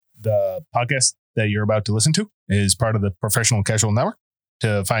The podcast that you're about to listen to is part of the Professional Casual Network.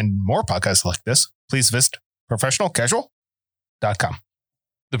 To find more podcasts like this, please visit professionalcasual.com.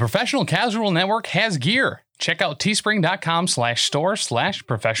 The Professional Casual Network has gear. Check out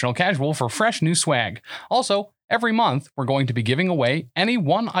teespring.com/store/professionalcasual for fresh new swag. Also, every month, we're going to be giving away any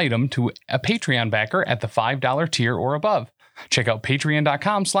one item to a Patreon backer at the $5 tier or above. Check out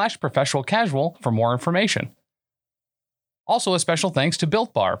patreon.com/professionalcasual for more information. Also, a special thanks to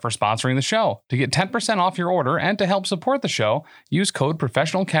Built Bar for sponsoring the show. To get 10% off your order and to help support the show, use code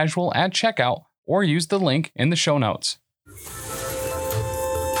ProfessionalCasual at checkout or use the link in the show notes.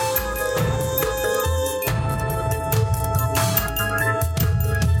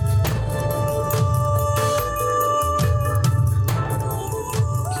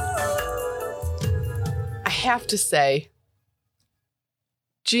 I have to say,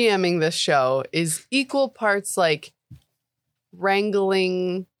 GMing this show is equal parts like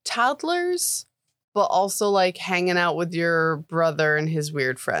wrangling toddlers, but also like hanging out with your brother and his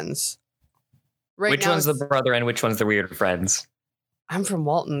weird friends. Right which now one's the brother and which one's the weird friends? I'm from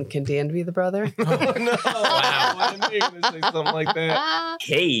Walton. Can Dan be the brother? Oh, no. Wow. I knew you were going to say something like that.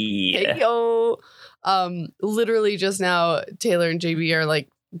 Hey. Yo. Literally just now, Taylor and JB are like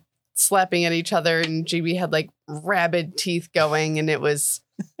slapping at each other, and JB had like rabid teeth going, and it was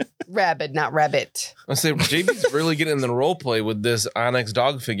rabid, not rabbit. I say JB's really getting in the role play with this Onyx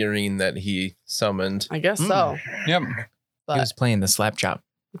dog figurine that he summoned. I guess so. Yep. But He was playing the slap chop.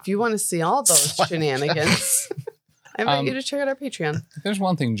 if you want to see all those shenanigans, I invite you to check out our Patreon. There's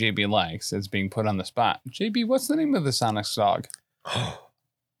one thing JB likes. It's being put on the spot. JB, what's the name of the Sonic dog?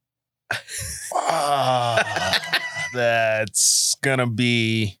 That's gonna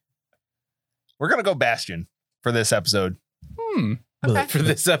be. We're gonna go Bastion for this episode. Okay. For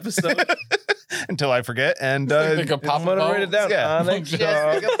this episode. Until I forget. And Pick a pop I'm going to write it down. Yeah. Onyx Yes,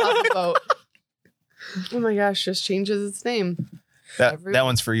 dog. like a pop boat. Oh my gosh, just changes its name. that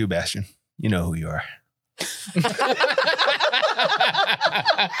one's for you, Bastion. You know who you are.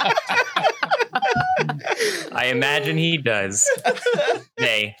 I imagine he does.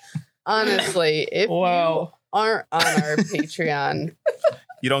 Nay. Honestly, if you aren't on our Patreon,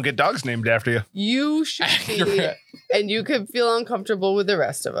 You don't get dogs named after you. you should be, and you could feel uncomfortable with the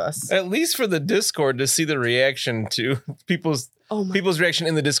rest of us. At least for the Discord to see the reaction to people's reaction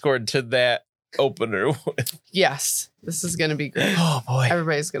in the Discord to that opener. Yes, this is gonna be great. Oh boy.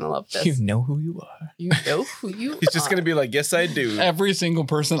 Everybody's gonna love this. You know who you are. You know who you He's just are. going to be like, yes, I do. Every single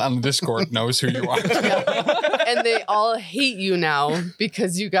person on the Discord knows who you are. And they all hate you now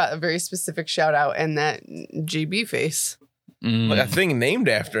because you got a very specific shout out and that GB face. Like a thing named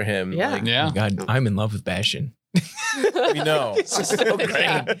after him. Yeah. Like, Oh Yeah. my God, I'm in love with Bastion. we know. It's just so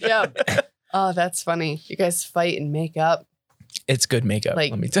great. Yep. Oh, that's funny. You guys fight and make up. It's good makeup.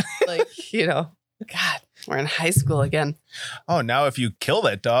 Like- let me tell Like, you know, God, we're in high school again. Oh, now if you kill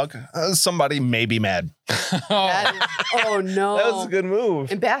that dog, somebody may be mad. That is, oh, no. That was a good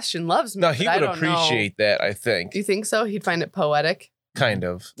move. And Bastion loves me. No, but he I would don't know. appreciate that, I think. Do you think so? He'd find it poetic. Kind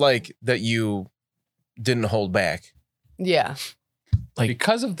of. Like that you didn't hold back. Yeah. Like-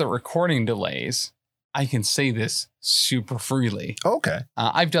 because of the recording delays, I can say this super freely. Okay.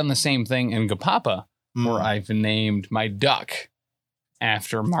 I've done the same thing in Gapapa, where Mm. I've named my duck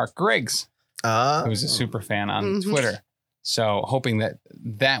after Mark Griggs, who's a super fan on Mhm. Twitter. So hoping that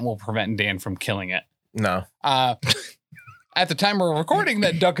will prevent Dan from killing it. No. At the time we're recording,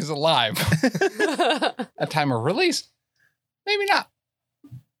 that duck is alive. At time of release, maybe not.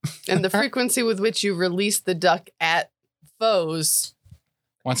 And the frequency with which you release the duck at foes.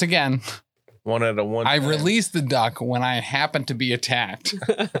 Once again, One out of one. I time. release the duck when I happen to be attacked.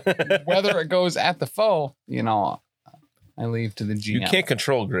 Whether it goes at the foe, I leave to the GM. You can't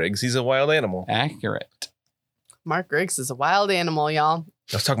control Griggs. He's a wild animal. Accurate. Mark Griggs is a wild animal, y'all.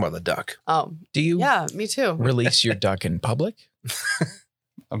 I was talking about the duck. Oh, Do you yeah, me too. release your duck in public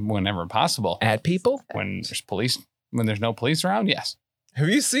Whenever possible. at people? When there's no police around, yes. Have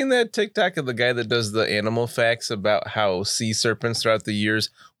you seen that TikTok of the guy that does the animal facts about how sea serpents throughout the years,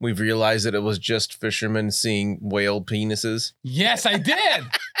 we've realized that it was just fishermen seeing whale penises? Yes, I did.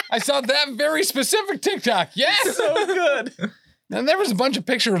 I saw that very specific TikTok. Yes. So good. And there was a bunch of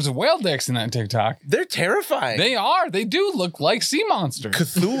pictures of whale dicks in that TikTok. They're terrifying. They are. They do look like sea monsters.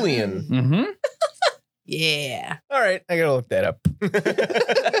 Cthulian. Mm-hmm. Yeah. All right, I gotta look that up.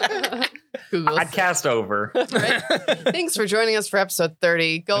 Google. Podcast over. Right? Thanks for joining us for episode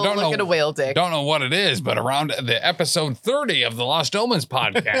 30. Go I don't look know- at a whale dick. Don't know what it is, but around the episode 30 of the Lost Omens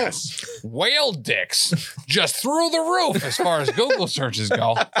podcast, whale dicks just through the roof as far as Google searches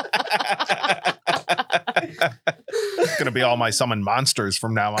go. It's going to be all my summoned monsters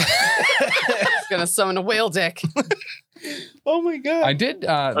from now on. It's gonna summon a whale dick. Oh my god. I did.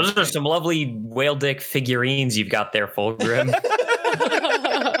 Those are some lovely whale dick figurines you've got there, Fulgrim.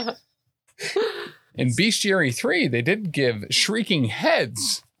 In Bestiary 3, they did give shrieking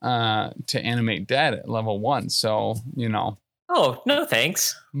heads to animate dead at level 1. So, Oh, no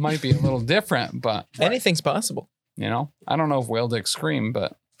thanks. might be a little different, but, Anything's possible. I don't know if whale dicks scream,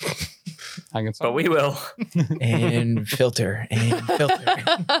 but I can. But we will. And filter. And filter.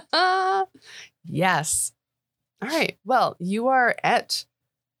 Yes. All right. Well, you are at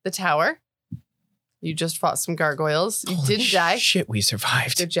the tower. You just fought some gargoyles. You Holy didn't die. Shit, we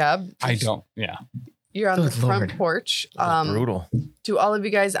survived. Good job. I don't. Yeah. You're on the Good front Lord. porch. Brutal. To all of you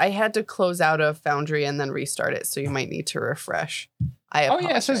guys, I had to close out a foundry and then restart it, so you might need to refresh. I Oh, apologize.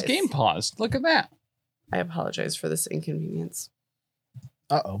 yeah. It says game paused. Look at that. I apologize for this inconvenience.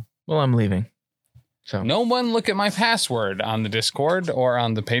 Uh-oh. Well, I'm leaving. So No one look at my password on the Discord or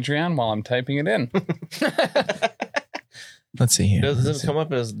on the Patreon while I'm typing it in. let's see here. Does it come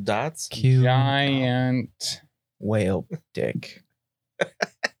up as dots? Q Giant whale dick.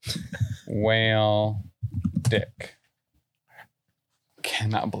 whale dick.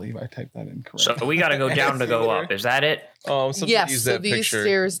 Cannot believe I typed that in correctly. So we got to go down to go up. Is that it? Oh, somebody Yes, use so that these picture.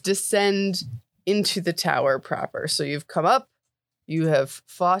 stairs descend into the tower proper. So you've come up, you have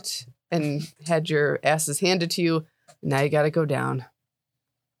fought and had your asses handed to you. Now you got to go down.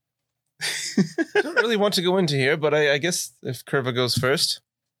 I don't really want to go into here, but I guess if Curva goes first.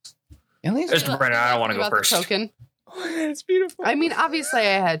 At least Mr. Brennan, I don't want to go About the first. token. Oh, that's beautiful. I mean, obviously I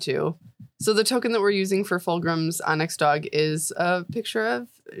had to. So the token that we're using for Fulgrim's Onyx dog is a picture of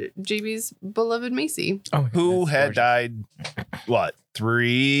JB's beloved Macy. Oh, Who that's had gorgeous. died, what,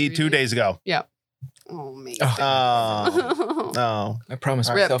 2 days ago? Oh, Macy. Oh. No. I promised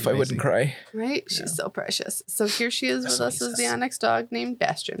Rip. myself I wouldn't cry. Right? She's so precious. So here she is Yes, with us as the Jesus. Onyx dog named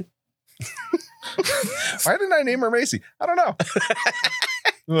Bastion. Why didn't I name her Macy? I don't know.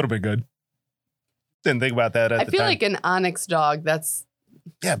 It would have been good. Didn't think about that at I the feel time. like an Onyx dog, that's...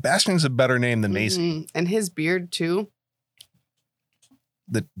 Yeah, Bastion's a better name than Macy. Mhm. And his beard, too.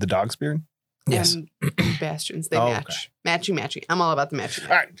 The dog's beard? Yes. And Bastion's, they Oh, match. Matchy. I'm all about the matchy.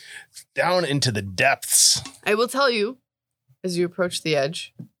 All right. Down into the depths. I will tell you, as you approach the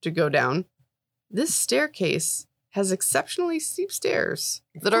edge to go down, this staircase has exceptionally steep stairs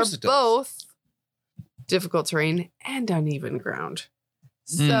that are course it does. both difficult terrain and uneven ground.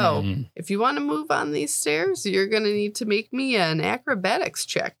 So, Hmm. if you want to move on these stairs, you're going to need to make me an acrobatics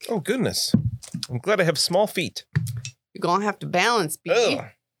check. Oh, goodness. I'm glad I have small feet. You're going to have to balance, B. Ugh,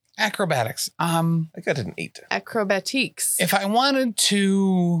 Acrobatics. I got an 8. Acrobatiques. If I wanted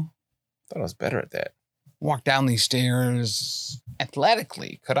to Thought I was better at that. walk down these stairs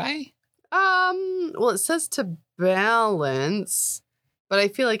athletically, could I? Well, it says to balance, but I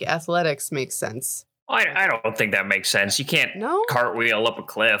feel like athletics makes sense. I don't think that makes sense. You can't No? cartwheel up a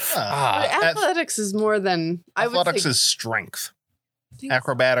cliff. But athletics is more than I would Athletics say. is strength. think-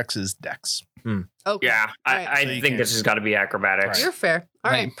 Acrobatics is dex. Okay. Yeah, All right. I So you think can't- this has got to be acrobatics. You're fair.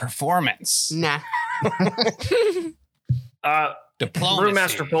 All right. Performance. Nah. Diplomacy.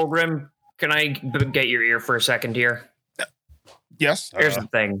 Brewmaster Fulgrim, can I get your ear for a second here? Yes. Here's the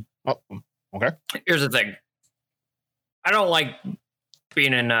thing. oh, okay. Here's the thing. I don't like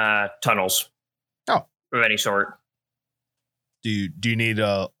being in tunnels. Oh. Of any sort. Do you need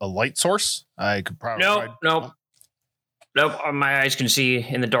a light source? I could probably. Nope. My eyes can see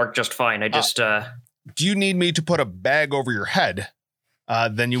in the dark just fine. I just Do you need me to put a bag over your head?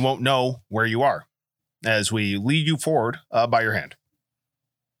 Then you won't know where you are as we lead you forward by your hand.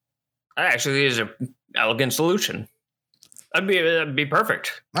 that actually is an elegant solution. That'd be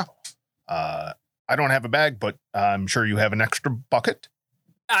perfect. I don't have a bag, but I'm sure you have an extra bucket.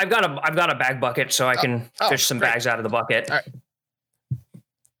 I've got a bag bucket, so I can fish some great. bags out of the bucket. All right.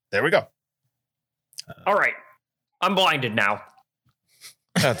 There we go. All right. I'm blinded now.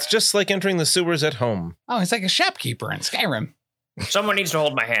 It's just like entering the sewers at home. Oh, he's like a shopkeeper in Skyrim. Someone needs to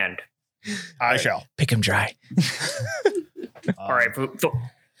hold my hand. I shall. Pick him dry. All right,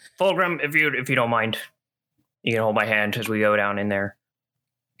 Fulgrim, if you don't mind, you can hold my hand as we go down in there.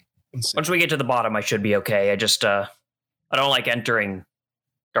 Let's see. Once we get to the bottom, I should be okay. I just I don't like entering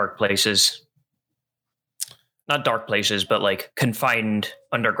dark places. Not dark places, but like confined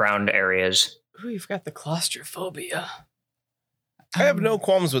underground areas. Ooh, you've got the claustrophobia. I have no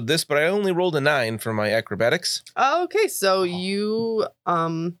qualms with this, but I only rolled a 9 for my acrobatics. Okay, so you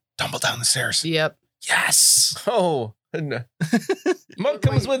Tumble down the stairs. yep. Yes. Oh, no. Monk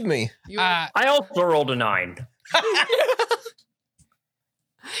comes with me. You Uh, I also rolled a 9.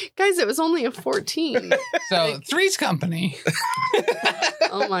 Guys, it was only a 14. So Three's Company.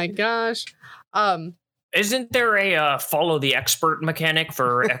 Oh my gosh. Isn't there a follow the expert mechanic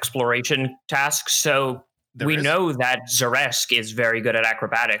for exploration tasks? So we know that Zaresk is very good at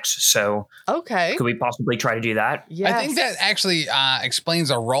acrobatics. So Okay. could we possibly try to do that? Yes. I think that actually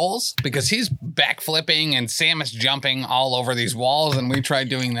explains our roles because he's backflipping and Samus jumping all over these walls, and we tried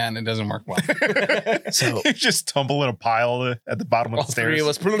doing that and it doesn't work well. So, You just tumble in a pile at the bottom of All the three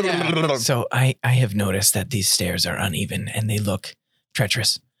stairs. of us. so I have noticed that these stairs are uneven and they look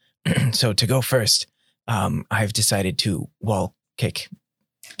treacherous. So to go first, I've decided to wall kick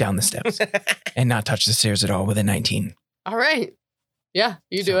down the steps and not touch the stairs at all with a 19. All right. Yeah,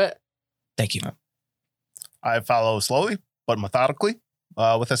 you do it. Thank you. I follow slowly but methodically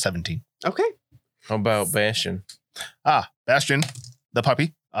with a 17. Okay. How about Bastion? Bastion, the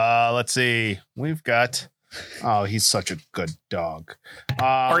puppy. Let's see. We've got. Oh, he's such a good dog.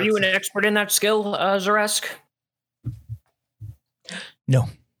 Are you an expert in that skill, Zaresk? No.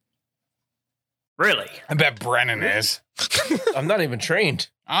 Really? I bet Brennan is. I'm not even trained.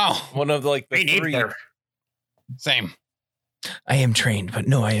 Oh, One of the Me three. neither. same. I am trained, but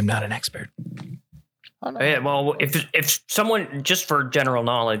no, I am not an expert. Yeah, well, if someone, just for general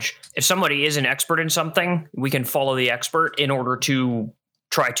knowledge, if somebody is an expert in something, we can follow the expert in order to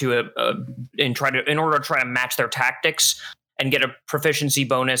try to match their tactics and get a proficiency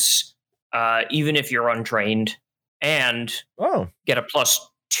bonus, even if you're untrained, and Oh, get a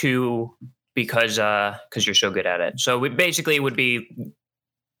 +2 because you're so good at it. So it basically would be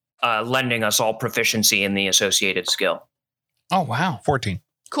lending us all proficiency in the associated skill. Oh, wow. 14.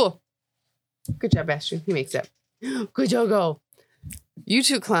 Cool. Good job, Bastion. He makes it. Good job, go. You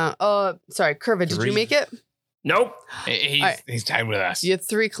two clown. Sorry, Curva, did you 3. make it? Nope. He's, All right. he's tied with us. You had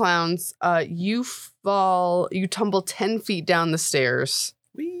 3 clowns. You tumble 10 feet down the stairs.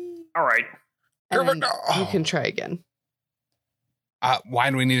 All right. And you can try again. Why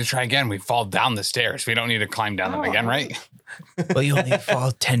do we need to try again? We fall down the stairs. We don't need to climb down them Oh. again, right? Well, you only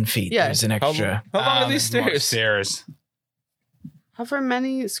fall 10 feet. Yeah. There's an extra How long are these there's more stairs? stairs. However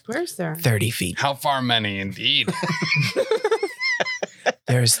many squares there are. 30 feet. How far many, indeed?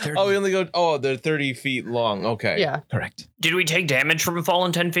 There's 30. Oh, we only go. Oh, they're 30 feet long. Okay. Yeah. Correct. Did we take damage from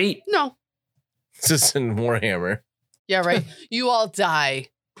falling 10 feet? No. This is in Warhammer. Yeah, right. You all die.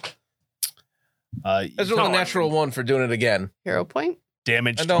 That's really a natural one for doing it again. Hero point.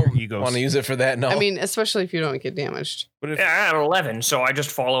 Damage I to don't your egos. want to use it for that. No. I mean, especially if you don't get damaged. but if, Yeah, I had 11, so I just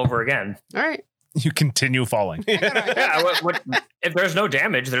fall over again. All right. You continue falling. Yeah, if there's no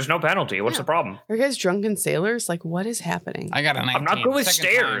damage, there's no penalty. What's Yeah. the problem? Are you guys drunken sailors? Like, what is happening? I got a 19. I'm not good with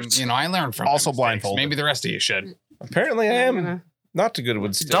Second stairs. time, I learned from Also my mistakes. blindfolded. Maybe the rest of you should. apparently, I I'm am gonna- not too good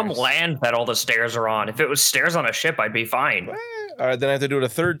with stairs. Dumb land that all the stairs are on. If it was stairs on a ship, I'd be fine. All right, then I have to do it a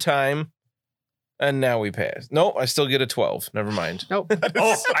third time, and now we pass. No, I still get a 12. Never mind. Nope.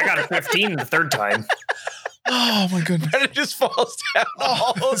 Oh, I got a 15 the third time. Oh my goodness. And it just falls down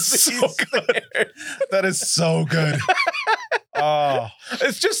all of that's these so good. stairs. That is so good. Oh,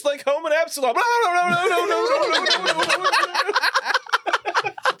 It's just like home and Absalom.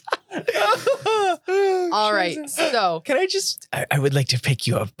 All right. So, Can I just? I would like to pick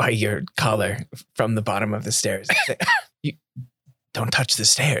you up by your collar from the bottom of the stairs. You don't touch the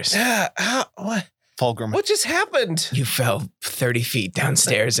stairs. Yeah. What? Fulgrim. What just happened? You fell 30 feet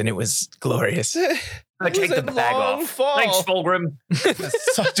downstairs and it was glorious. I take the bag off. Fall. Thanks, Fulgrim.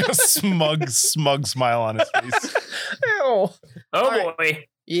 Such a smug smile on his face. Ew. Oh, right. boy.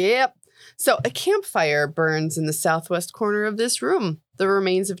 yep. So, a campfire burns in the southwest corner of this room. The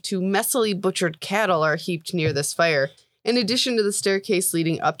remains of 2 messily butchered cattle are heaped near this fire. In addition to the staircase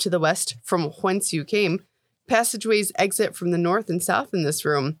leading up to the west from whence you came, passageways exit from the north and south in this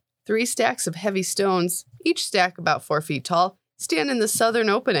room. 3 stacks of heavy stones, each stack about 4 feet tall, stand in the southern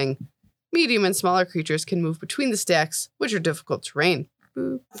opening. Medium and smaller creatures can move between the stacks, which are difficult terrain.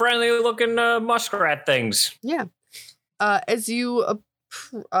 Boop. Friendly looking muskrat things. Yeah. As you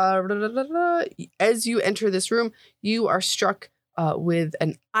enter this room, you are struck with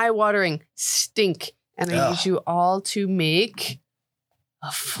an eye-watering stink, and I need you all to make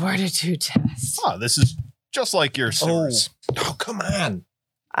a fortitude test. Oh, this is just like your sewers. Oh, come on.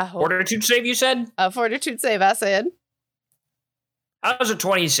 I hope Fortitude save, you said? a fortitude save. I said How's a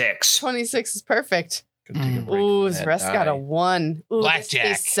 26? 26 is perfect. Could take a break Ooh, from that Zresk got a die. 1. Ooh, Blackjack.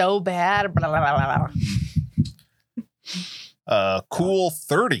 This is so bad. Blah, blah, blah, blah. Cool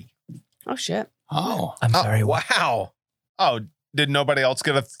 30. Oh shit. Oh. I'm sorry. Wow. Oh, did nobody else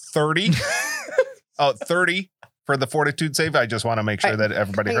get a 30? Oh, 30 for the fortitude save? I just want to make sure that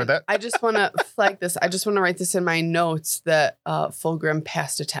everybody heard that. I just want to flag this. I just want to write this in my notes that Fulgrim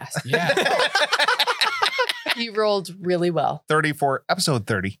passed a test. Yeah. He rolled really well. 30 for episode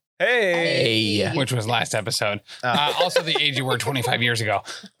 30. Hey. Hey. Which was last episode. Also, the age you were 25 years ago.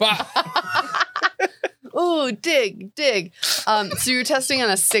 But Ooh, dig. So you're testing on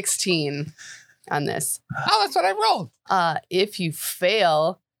a 16 on this. that's what I rolled. If you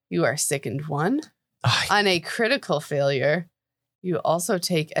fail, you are sickened 1. On a critical failure, you also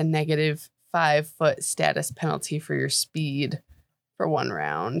take a negative 5-foot status penalty for your speed for 1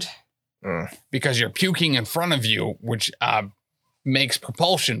 round. Because you're puking in front of you, which makes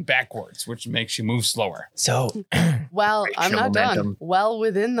propulsion backwards, which makes you move slower. So, Well, Great I'm show not done. momentum. Well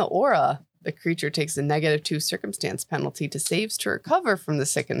within the aura, the creature takes a negative 2 circumstance penalty to saves to recover from the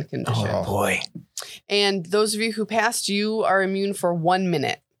sickened condition. oh boy. And those of you who passed, you are immune for 1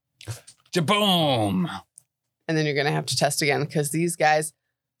 minute. Jaboom! And then you're going to have to test again because these guys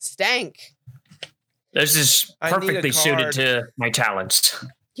stank. This is I need a perfectly suited card. to my talents.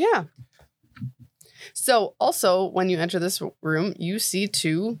 Yeah. So also, when you enter this room, you see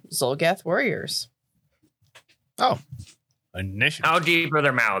 2 Zolgath warriors. Initiative. How deep are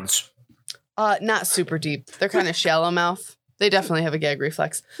their mouths? Not super deep. They're kind of shallow mouth. They definitely have a gag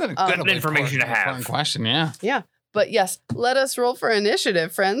reflex. Good information to have. Important question, yeah. But yes, let us roll for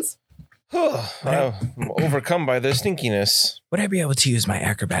initiative, friends. I'm overcome by their stinkiness. Would I be able to use my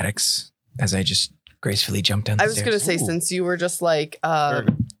acrobatics as I just gracefully jump down the I was stairs? going to say, since you were just like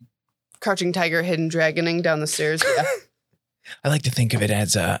crouching tiger, hidden dragoning down the stairs. Yeah. I like to think of it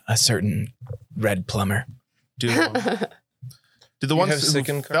as a certain red plumber. Do the have ones who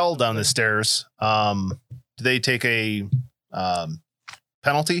sickened fell cards down the there? stairs, do they take a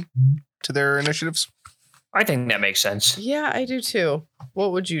penalty to their initiatives? I think that makes sense. Yeah, I do too.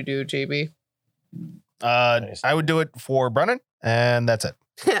 What would you do, JB? I would do it for Brennan, and that's it.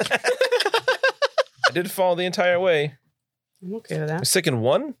 I did fall the entire way. I'm okay with that. Sick in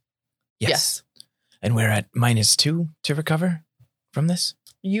 1? Yes. And we're at -2 to recover from this?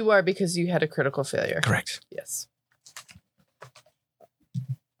 You are because you had a critical failure. Correct. Yes.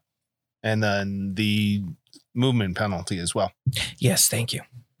 And then the movement penalty as well. Yes, thank you.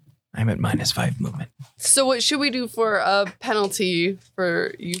 I'm at -5 movement. So what should we do for a penalty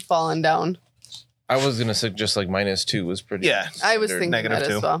for you falling down? I was going to suggest like -2 was pretty. Yeah. I was standard. thinking negative that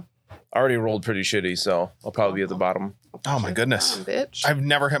 2. as well. I already rolled pretty shitty, so I'll probably be at the bottom. Oh my goodness. Bitch. I've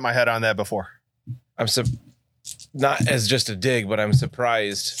never hit my head on that before. I'm not as just a dig, but I'm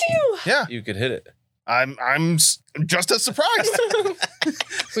surprised Yeah. you could hit it. I'm just as surprised.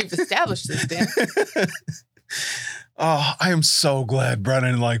 We've established this, Dan. Oh, I am so glad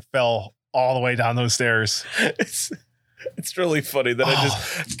Brennan fell all the way down those stairs. It's really funny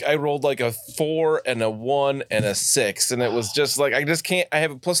that I rolled like a 4 and a 1 and a 6, and it was just like I just can't. I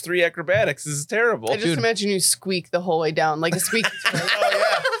have a +3 acrobatics. This is terrible. I just imagine you squeak the whole way down like a squeak.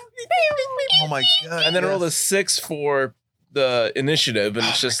 Oh my god. And then I rolled a 6 for the initiative, and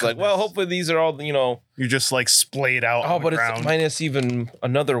it's just like, well, hopefully these are all You just splayed out. Oh, on but the it's ground. minus even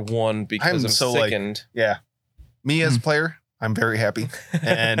another 1 because I'm so, sickened. Yeah. Me as a player, I'm very happy.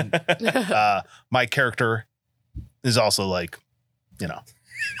 And my character is also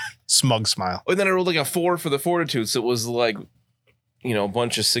smug smile. And then I rolled like a 4 for the fortitude, so it was like, a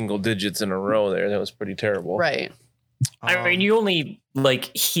bunch of single digits in a row there. That was pretty terrible. Right. I mean, you only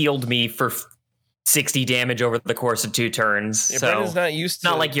healed me for 60 damage over the course of 2 turns. Yeah, So Brennan's not used it's to.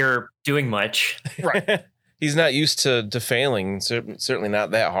 not like you're doing much. Right. He's not used to failing. Certainly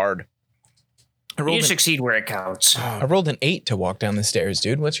not that hard. You succeed where it counts. I rolled an 8 to walk down the stairs,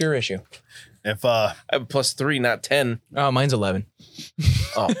 dude. What's your issue? If I have a +3, not 10. Oh, mine's 11.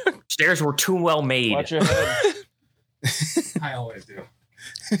 Stairs were too well made. Watch your head. I always do.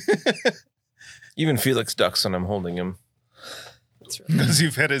 Even Felix ducks when I'm holding him. because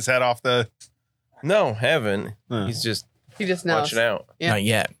you've hit his head off the No, haven't. Huh. He's just He just knows. watching out. Yeah. Not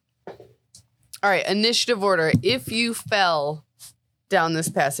yet. All right, initiative order. If you fell down this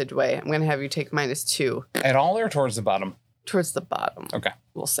passageway, I'm going to have you take -2 At all or towards the bottom? towards the bottom. Okay.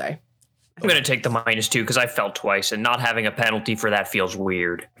 We'll say. I'm going to take the -2 because I fell twice, and not having a penalty for that feels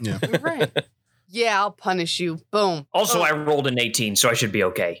weird. Right. Yeah, I'll punish you. Boom. Also, Boom. I rolled an 18, so I should be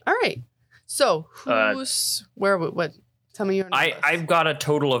okay. All right. So who's where? What? Tell me your. numbers. I've got a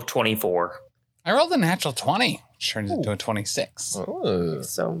total of 24. I rolled a natural 20, which turns into a 26. Oh.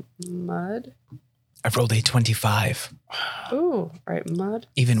 So Mud. I've rolled a 25, Ooh. All right, Mud.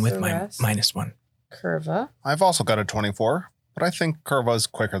 even with my Ceres. -1. Curva. I've also got a 24, but I think Curva's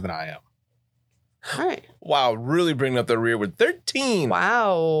quicker than I am. All right. Wow, really bringing up the rear with 13.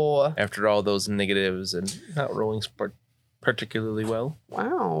 Wow. After all those negatives and not rolling particularly well.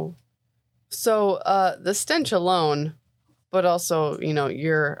 Wow. So the stench alone, but also,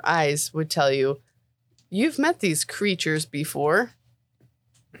 your eyes would tell you, you've met these creatures before.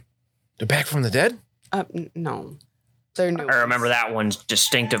 They're back from the dead? No. They're new. I remember that one's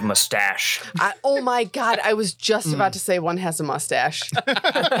distinctive mustache. Oh my God. I was just about to say one has a mustache.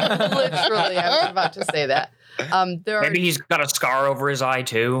 Literally, I was about to say that. Maybe he's got a scar over his eye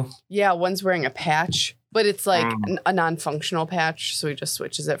too. Yeah, one's wearing a patch, but it's like a non-functional patch, so he just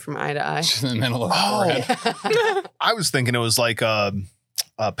switches it from eye to eye. In the middle of the forehead. I was thinking it was like a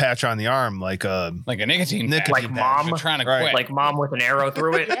patch on the arm, like a nicotine patch. Like mom. You're trying to Right. quit. Like mom with an arrow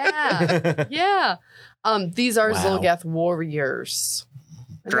through it. Yeah. Yeah. These are Wow. Zolgath warriors.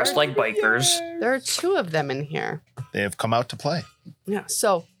 And Dressed like bikers. there are 2 of them in here. They have come out to play. Yeah.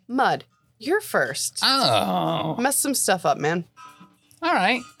 So, Mud, you're first. Oh. Mess some stuff up, man. All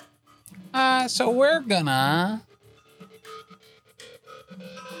right. So we're gonna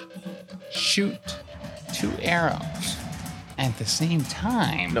shoot 2 arrows at the same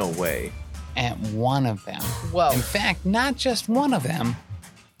time No way. at one of them. Whoa. In fact, not just one of them,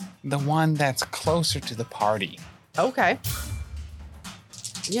 the one that's closer to the party. Okay.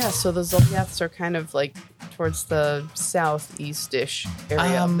 Yeah, so the Zolgaths are kind of like towards the southeast-ish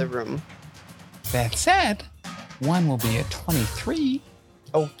area of the room. That said, one will be a 23,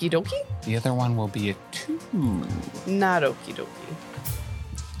 Okie dokie? the other one will be a 2. Not okie dokie.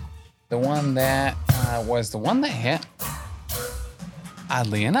 The one that was the one that hit,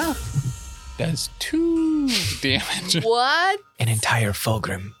 oddly enough, does 2 damage. What? An entire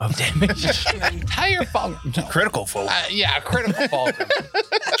fulcrum of damage. An entire fall. No. Critical foe. Yeah, a critical fulcrum.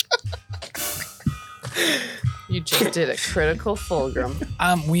 You just did a critical fulcrum.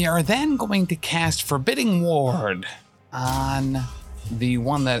 We are then going to cast Forbidding Ward on the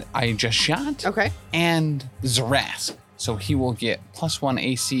one that I just shot Okay. and Zarask. So he will get +1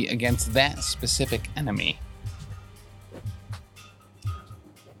 AC against that specific enemy.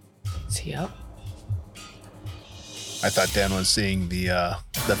 Is he up? I thought Dan was seeing the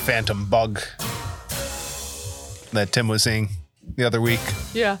phantom bug that Tim was seeing the other week.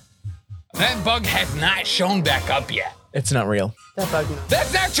 Yeah. That bug has not shown back up yet. It's not real. That bug knows.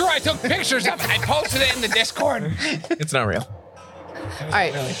 That's not true. I took pictures of it. I posted it in the Discord. It's not real. All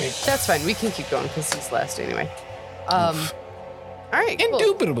right. That's fine. We can keep going because he's last anyway. All right.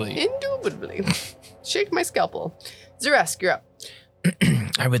 Cool. Indubitably. Shake my scalpel. Zarask, you're up.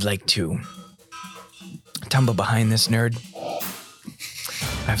 I would like to tumble behind this nerd.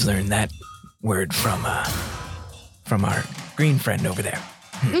 I've learned that word from our green friend over there.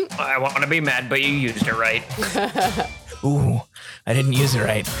 I want to be mad, but you used it right. Ooh, I didn't use it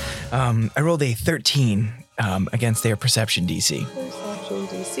right. I rolled a 13 against their perception DC. Perception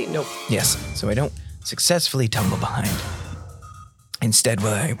DC. Nope. Yes, so I don't successfully tumble behind. Instead,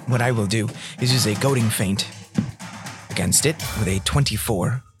 what I will do is use a goading feint against it with a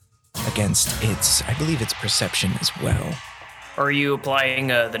 24 against its, I believe it's perception as well. Are you applying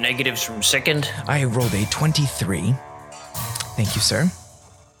the negatives from sickened? I rolled a 23. Thank you, sir.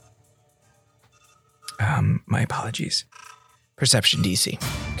 My apologies. Perception DC,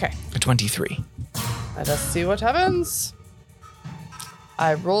 Okay. a 23. Let us see what happens.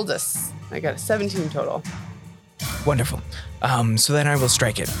 I rolled I got a 17 total. Wonderful. So then I will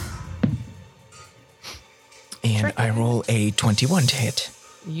strike it. And I roll a 21 to hit.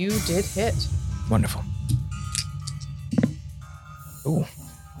 You did hit. Wonderful. Ooh.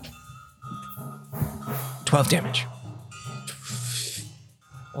 12 damage.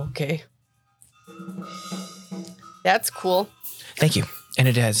 Okay. That's cool. Thank you. And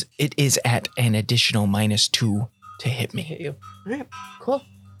it is at an additional -2 to hit me. Hit you. All right. Cool.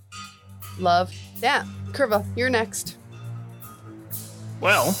 Love that. Curva, you're next.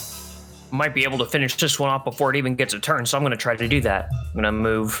 Well, might be able to finish this one off before it even gets a turn, so I'm going to try to do that. I'm going to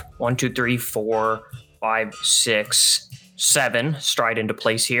move 1, 2, 3, 4, 5, 6, 7 stride into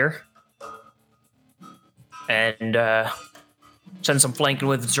place here. And send some flanking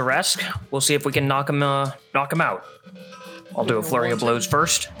with Zarask. We'll see if we can knock him out. I'll do a flurry of blows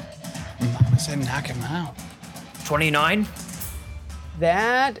first. Mama said knock him out. 29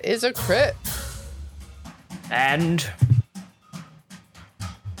 That is a crit. and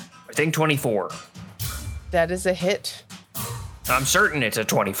I think 24. That is a hit. I'm certain it's a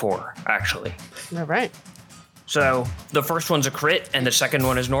 24, actually. All right. So the first one's a crit and the second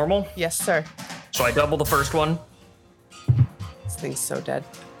one is normal. Yes, sir. So I double the first one. This thing's so dead.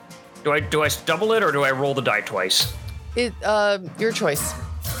 Do I double it or do I roll the die twice? Your choice.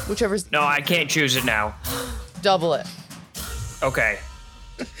 Whichever's No, I can't choose it now. double it. Okay.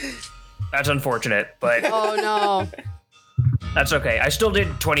 That's unfortunate, but Oh no. that's okay. I still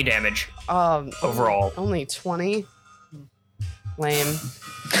did 20 damage overall. Only 20. Lame.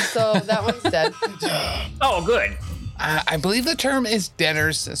 So that one's dead. Oh, good. I believe the term is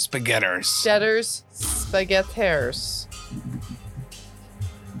debtors spaghetters. Debtors, spaghettiers.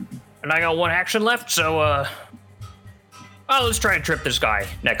 And I got one action left, so let's try to trip this guy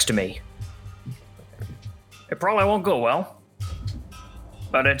next to me. It probably won't go well,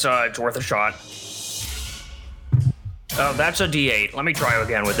 but it's worth a shot. Oh, that's a D8. Let me try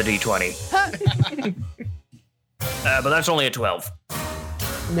again with the D20. But that's only a 12.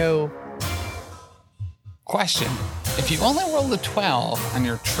 No. Question. If you only rolled a 12 on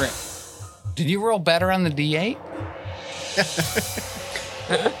your trip, did you roll better on the D8?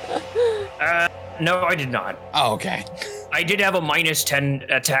 No, I did not. Oh, okay. I did have a minus 10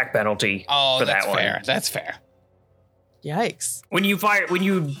 attack penalty for that's that one. fair. That's fair. Yikes. When you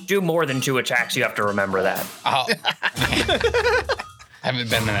do more than 2 attacks, you have to remember that. Oh. Haven't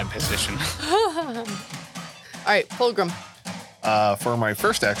been in that position. All right, Fulgrim. For my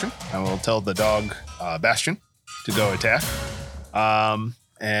first action, I will tell the dog Bastion to go attack.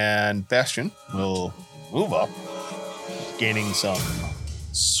 And Bastion will move up, gaining some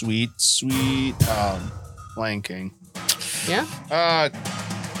sweet flanking. Yeah?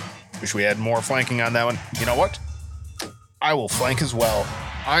 Wish we had more flanking on that one. You know what? I will flank as well.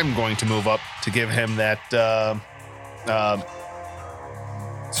 I'm going to move up to give him that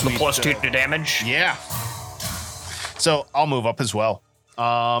sweet, The plus 2 to damage. Yeah. So I'll move up as well.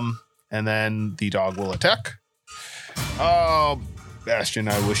 And then the dog will attack. Oh, Bastion,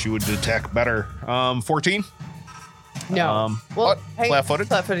 I wish you would attack better. 14? No. What? Flat-footed?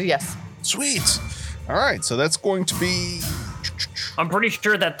 Flat-footed, yes. Sweet. All right, so that's going to be... I'm pretty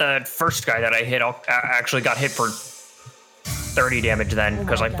sure that the first guy that I hit actually got hit for 30 damage then,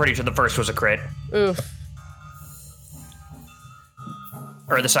 because I'm pretty sure the first was a crit. Oof.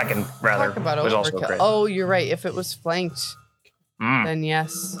 Or the second, rather, Talk about was also a overkill. crit. Oh, you're right. If it was flanked, Mm. then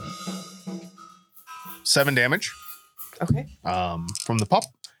yes. 7 damage Okay. from the pup.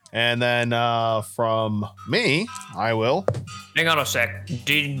 And then from me, I will... Hang on a sec.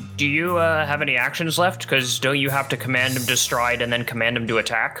 Do you have any actions left? Because don't you have to command him to stride and then command him to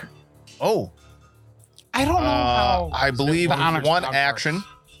attack? Oh, I don't know how. I believe the honor one squad action works.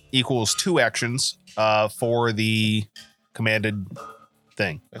 equals 2 actions for the commanded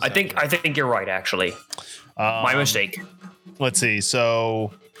thing. I think you're right, actually. My mistake. Let's see.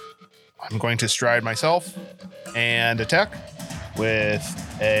 So I'm going to stride myself and attack with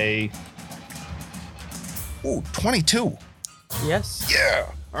a 22. Yes. Yeah.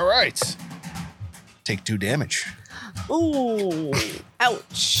 All right. Take 2 damage. Ooh.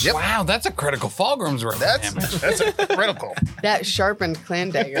 Ouch. Yep. Wow, that's a critical Fulgrim's worth of damage. That's a critical. That sharpened clan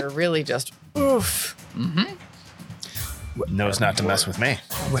dagger really just oof. Knows not to mess with me.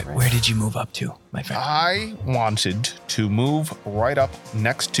 Where did you move up to, my friend? I wanted to move right up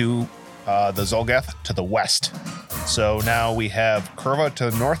next to the Zolgath to the west. So now we have Curva to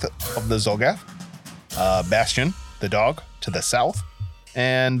the north of the Zolgath, Bastion, the dog, to the south,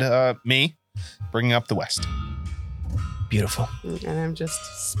 and me bringing up the west. Beautiful. And I'm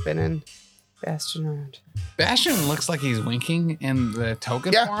just spinning Bastion around. Bastion looks like he's winking in the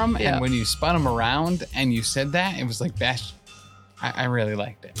token Yeah. form, Yeah. and when you spun him around and you said that, it was like Bastion. I really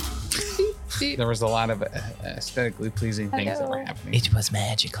liked it. There was a lot of aesthetically pleasing things that were Hello. happening. It was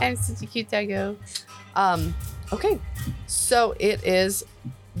magical. I'm such a cute doggo. Okay. So it is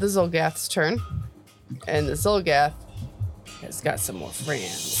the Zolgath's turn. And the Zolgath has got some more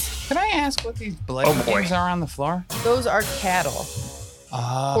friends. Can I ask what these bloody Oh, boy. things are on the floor? Those are cattle.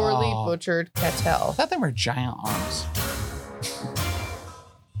 Oh. Poorly butchered cattle. I thought they were giant arms.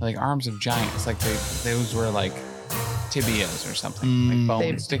 Like arms of giants. Like those were like tibias or something. Like bones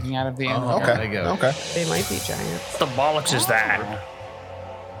They- sticking out of the end. Okay. There you go. Okay. They might be giants. What the bollocks is that?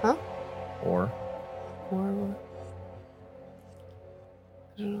 Huh? Or Or I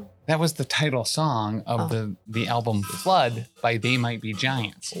don't know. That was the title song of Oh. the album Flood by They Might Be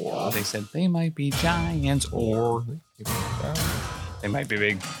Giants. They said they might be giants or they might be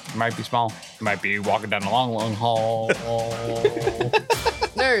big, they might be small, they might be walking down a long, long hall.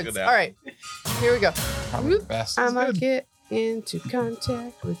 Nerds. Good All app. right. Here we go. Probably the best. I'ma get into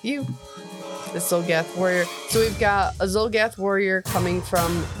contact with you. The Zolgath warrior. So we've got a Zolgath warrior coming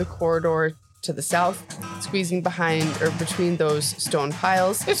from the corridor to the south, squeezing behind or between those stone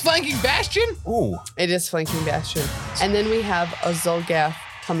piles. It's flanking Bastion. Ooh. It is flanking Bastion. And then we have a Zolgath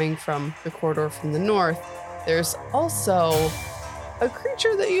coming from the corridor from the north. There's also a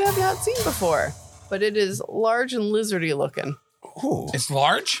creature that you have not seen before, but it is large and lizardy looking. Ooh. It's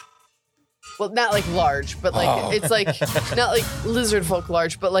large? Well, not like large, but like it's like not like lizard folk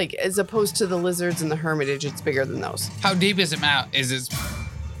large, but like as opposed to the lizards in the Hermitage, it's bigger than those. How deep is it mouth?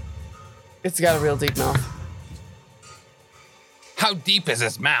 It's got a real deep mouth. How deep is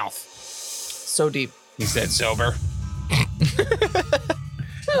his mouth? So deep. He said sober.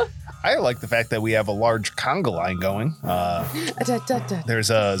 I like the fact that we have a large conga line going. There's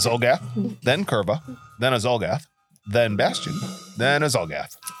a Zolgath, then Curva, then a Zolgath, then Bastion, then a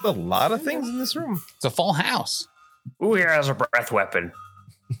Zolgath. A lot of things in this room. It's a full house. Who here has a breath weapon?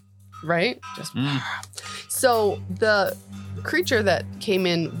 Right? Just So the creature that came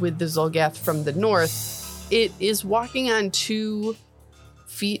in with the Zolgath from the north, it is walking on 2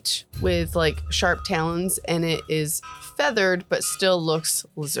 feet with like sharp talons, and it is feathered but still looks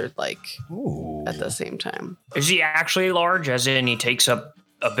lizard-like at the same time. Is he actually large, as in he takes up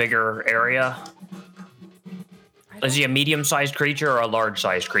a bigger area? Is he a medium-sized creature or a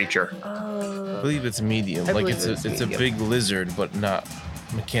large-sized creature? I believe it's medium. I Like believe it's a medium. big lizard, but not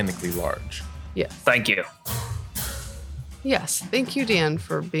mechanically large. Yes. Thank you. Yes. Thank you, Dan,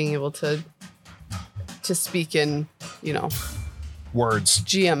 for being able to speak in, Words.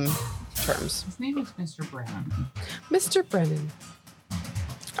 GM terms. His name is Mr. Brown. Mr. Brennan. All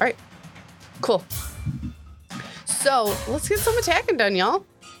right. Cool. So let's get some attacking done, y'all.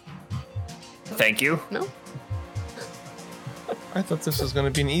 Thank you. No? I thought this was going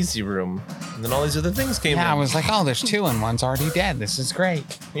to be an easy room. And then all these other things came in. Yeah, I was like, oh, there's 2 and one's already dead. This is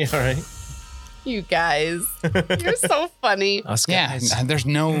great. Yeah, right. You guys. You're so funny. Us Yeah, guys. there's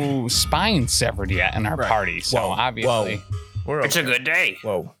no spine severed yet in our party, so Whoa, obviously We're It's a okay. good day.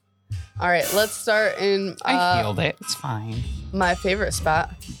 Whoa. All right, let's start in I healed it. It's fine. my favorite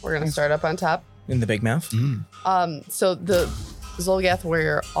spot. We're going to start up on top. In the big mouth. So the Zolgath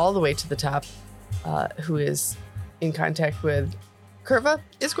warrior all the way to the top, who is in contact with Curva,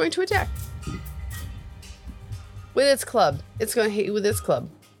 is going to attack. With its club. It's going to hit you with its club.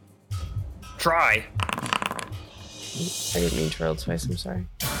 Try. I didn't mean to roll twice, I'm sorry.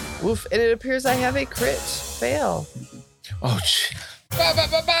 Woof, and it appears I have a crit fail. Oh, shit. Scared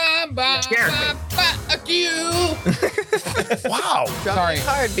me. Wow. Drop Sorry. it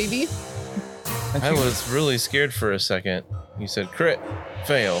hard, baby. I was really scared for a second. You said crit,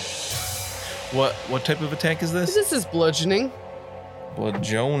 fail. What type of attack is this? This is bludgeoning.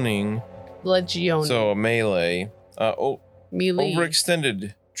 Bludgeoning. Bludgeoning. So melee. Melee.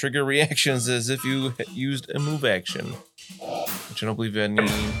 Overextended. Trigger reactions as if you used a move action, which I don't believe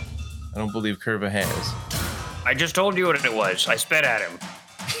Curva has. I just told you what it was. I spit at him.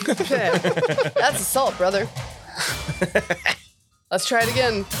 That's assault, brother. Let's try it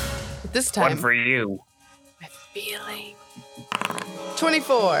again. This time. One for you. Feeling.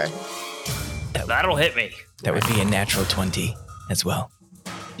 24. That'll hit me. That would be a natural 20 as well.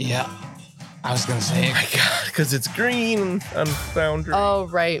 Yeah. I was gonna say, God, because it's green on Foundry. Oh,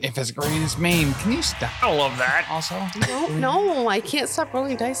 right. if it's green as main, can you stop? I love that. Also, No, I can't stop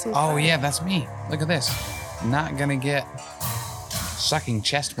rolling dice. I'm oh sorry. yeah, that's me. Look at this. Not gonna get sucking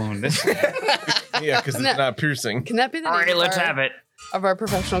chest wound this time. Yeah, because it's not piercing. Can that be the All name right, let's have it. of our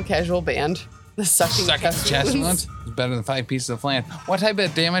professional casual band? The sucking, Sucking chest wounds is better than 5 pieces of flan. What type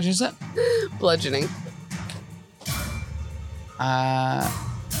of damage is it? Bludgeoning.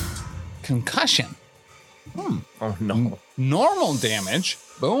 Concussion. Oh no. Normal damage.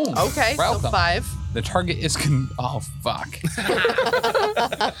 Boom. Okay, Welcome. so 5. The target is oh fuck.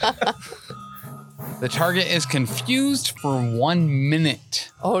 The target is confused for 1 minute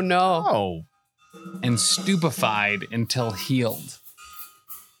Oh, no. Oh. and stupefied until healed.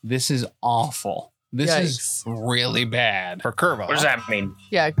 This is awful. This is really bad. For Curva. What does that mean?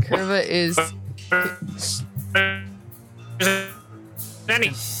 Yeah, Curva is...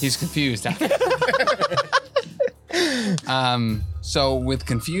 He's confused. So with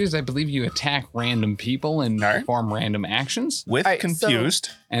confused, I believe you attack random people and perform random actions. With All right, confused.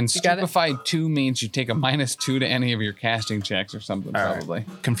 And You got it? stupefied 2 means you take a -2 to any of your casting checks or something, All right. probably.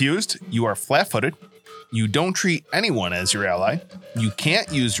 Confused, you are flat-footed. You don't treat anyone as your ally. You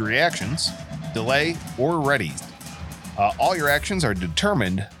can't use reactions, delay, or ready. All your actions are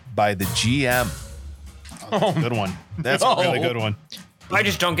determined by the GM. Oh, good one. That's a really good one. I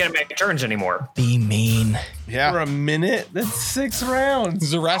just don't get to make turns anymore. Be mean. Yeah. For a minute? That's 6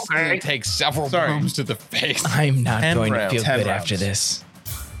 rounds. The rest of Okay. it takes several Sorry. brooms to the face. I'm not 10 going rounds. to feel 10 good rounds. after this.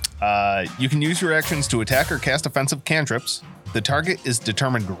 You can use your actions to attack or cast offensive cantrips. The target is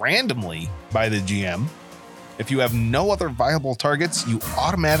determined randomly by the GM. If you have no other viable targets, you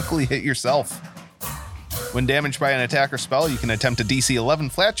automatically hit yourself. When damaged by an attack or spell, you can attempt a DC 11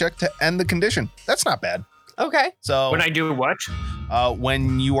 flat check to end the condition. That's not bad. Okay. So When I do what?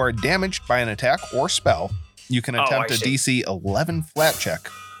 when you are damaged by an attack or spell, you can attempt I a see. DC 11 flat check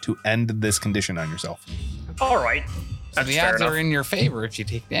to end this condition on yourself. All right. That's The fair odds enough. are in your favor if you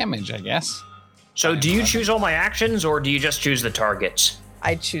take damage, I guess. So do you choose all my actions or do you just choose the targets?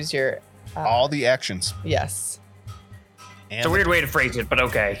 I choose your. All the actions. Yes. And It's a weird way to phrase it, but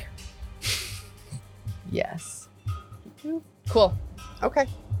okay. Yes. Cool. Okay.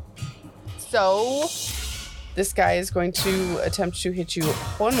 So this guy is going to attempt to hit you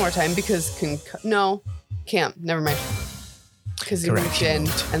one more time because can't. Never mind. Because he Correct, moved he in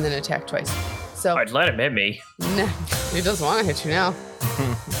moved. and then attacked twice. So I'd let him hit me. nah, he doesn't want to hit you now.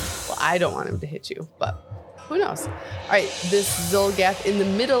 Well, I don't want him to hit you, but who knows? All right, this Zolgath in the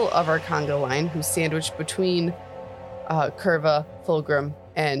middle of our conga line, who's sandwiched between Curva, Fulgrim,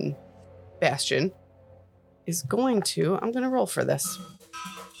 and Bastion, is going to. I'm going to roll for this.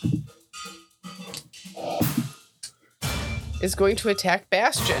 Is going to attack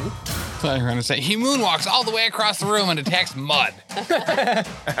Bastion. So you're going to say, he moonwalks all the way across the room and attacks mud.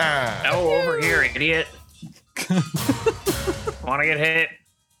 No, over here, idiot. Want to get hit?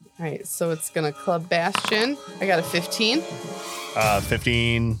 All right, so it's going to club Bastion. I got a 15.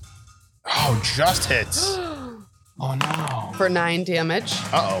 15. Oh, just hits. Oh, no. For 9 damage.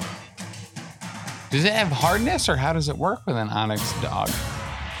 Uh-oh. Does it have hardness, or how does it work with an onyx dog?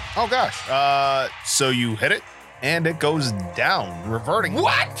 Oh, gosh. So you hit it, and it goes down, reverting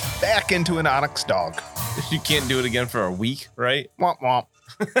back into an onyx dog. You can't do it again for a week, right? Womp womp.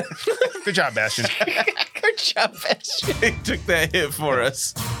 Good job, Bastion. Good job, Bastion. He took that hit for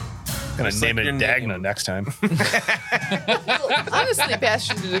us. Gonna Just name like it your Dagna name. next time. Well, honestly,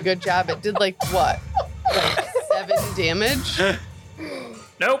 Bastion did a good job. It did like what? Like 7 damage?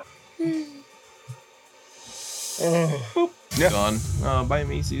 Nope. Yeah. Gone. By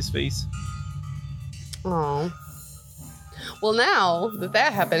Macy's face. Oh. Well, now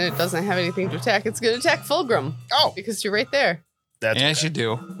that happened, it doesn't have anything to attack. It's going to attack Fulgrim Oh, because you're right there. that's Yes, you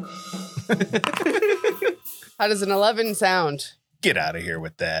do. How does an 11 sound? get out of here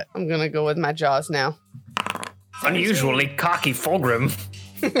with that. I'm going to go with my jaws now. Unusually cocky Fulgrim.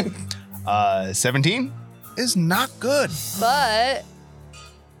 17 is not good. But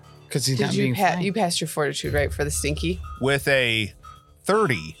Because he's not did you being frank. you passed your fortitude, right, for the stinky? With a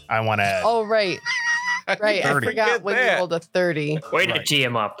 30, I want to add. Oh, right. Right. I 30. forgot Get when you that. rolled a 30. Way to Right. tee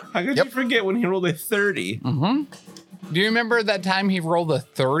him up. How could Yep. you forget when he rolled a 30? Mm-hmm. Do you remember that time he rolled a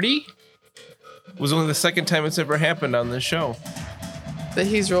 30? It was only the second time it's ever happened on this show. That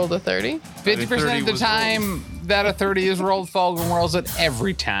he's rolled a 30? 50% 30 of the was time that a 30 is rolled, Fulgrim rolls it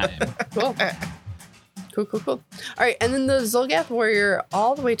every time. Cool. Cool. All right, and then the Zolgath warrior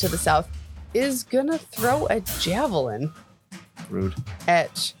all the way to the south is gonna throw a javelin Rude.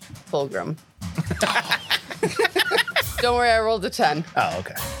 at Fulgrim. Don't worry, I rolled a 10. Oh,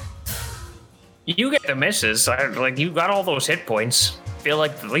 okay. You get the misses. Like, you got all those hit points. Feel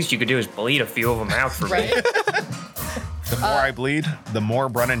like the least you could do is bleed a few of them out for me. Right? The more I bleed, the more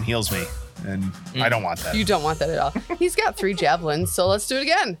Brennan heals me. And I don't want that. You don't want that at all. He's got 3 javelins, so let's do it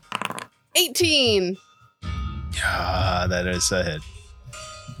again. 18. That is a hit.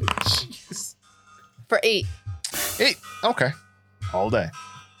 For 8. 8. Okay. All day.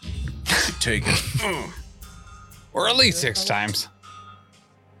 Take it. Or at least 6 times.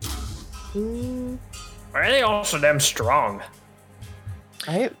 Mm, Why are they all so damn strong?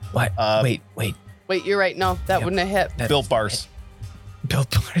 right? What? Wait. Wait, you're right. No, that Yep. wouldn't have hit. That- Built bars. Built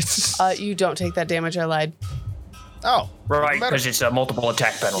bars. You don't take that damage. I lied. Oh. Right, better. because it's a multiple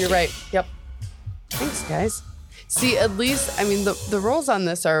attack penalty. You're right. Yep. Thanks, guys. See, at least, I mean, the rolls on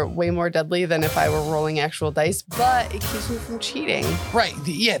this are way more deadly than if I were rolling actual dice, but it keeps me from cheating. Right.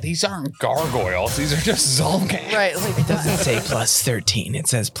 Yeah, these aren't gargoyles. These are just Zolgath. Right. Like, It doesn't say plus 13. It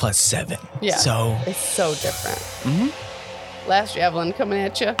says plus 7. Yeah. So it's so different. Mm-hmm. Last javelin coming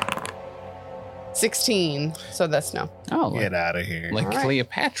at you. 16. So that's no. Oh, like, Get out of here. like All right.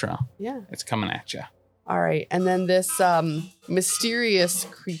 Cleopatra. Yeah. It's coming at you. All right. And then this mysterious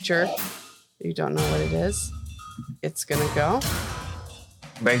creature, you don't know what it is. It's going to go.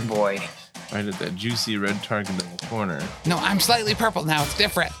 Big boy. Right at that juicy red target in the corner. No, I'm slightly purple now. It's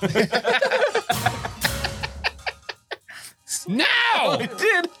different. No! It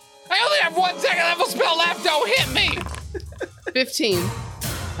did. I only have 1 second level spell left. Don't hit me. 15.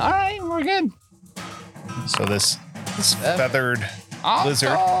 All right, we're good. So this feathered Oh, lizard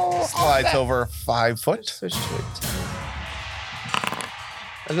oh, slides okay. over 5 foot. Switch to it.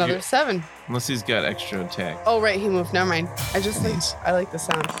 Another 7. Unless he's got extra attack. Oh, right. He moved. Never mind. I like the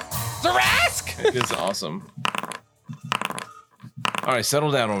sound. Zarask! It's awesome. All right,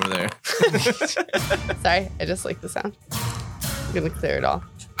 settle down over there. Sorry, I just like the sound. I'm gonna clear it all.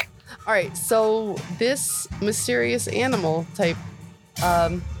 All right, so this mysterious animal type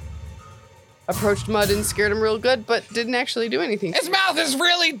approached Mud and scared him real good, but didn't actually do anything. His mouth is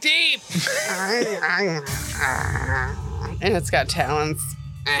really deep. And it's got talons.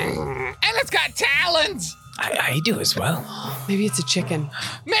 And it's got talons. I do as well. Maybe it's a chicken.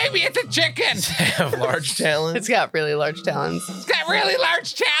 Maybe it's a chicken. Have large talons. It's got really large talons. It's got really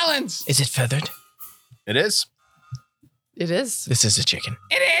large talons. Is it feathered? It is. It is. This is a chicken.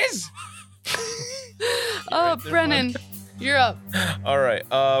 It is. Oh, Brennan, you're up. All right.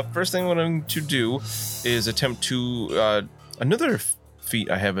 First thing I'm going to do is attempt to another feat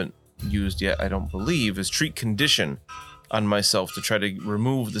I haven't used yet. I don't believe is treat condition on myself to try to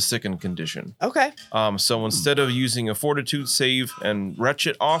remove the sickened condition. Okay. So instead of using a fortitude save and retch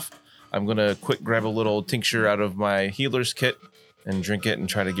it off, I'm gonna quick grab a little tincture out of my healer's kit and drink it and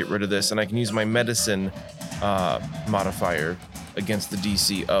try to get rid of this. And I can use my medicine modifier against the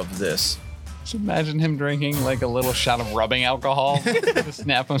DC of this. Just imagine him drinking like a little shot of rubbing alcohol to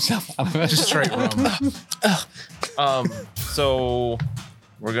snap himself out of it. Just straight rum. So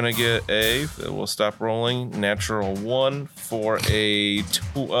we're gonna get we'll stop rolling, natural 1 for a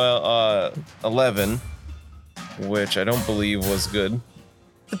 11, which I don't believe was good.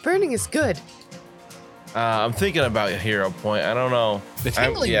 The burning is good. I'm thinking about a hero point. I don't know. The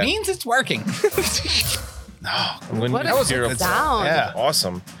tingling means it's working. I'm going What to a use a hero sound. Yeah.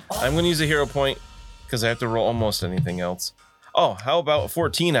 Awesome. I'm going to use a hero point because I have to roll almost anything else. Oh, how about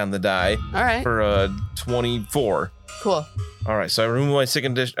 14 on the die All right. for 24? Cool. All right, so I remove my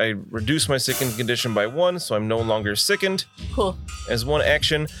sickened condition. I reduce my sickened condition by 1, so I'm no longer sickened. Cool. As one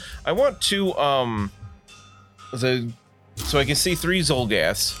action, I want to so I can see 3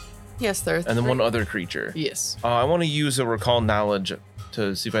 Zolgaths Yes, there's. and then one other creature. Yes. I want to use a recall knowledge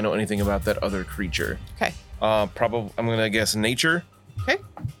to see if I know anything about that other creature. Okay. Probably I'm gonna guess nature. Okay.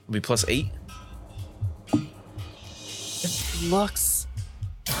 It'll be +8. Looks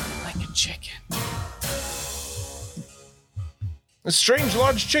like a chicken. A strange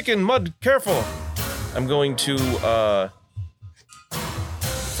large chicken, Mud, careful. I'm going to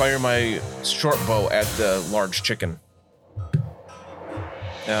fire my short bow at the large chicken.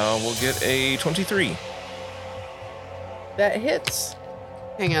 Now we'll get a 23. That hits.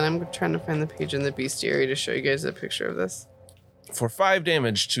 Hang on, I'm trying to find the page in the bestiary to show you guys a picture of this. For 5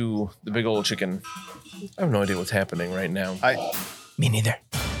 damage to the big old chicken. I have no idea what's happening right now. Me neither.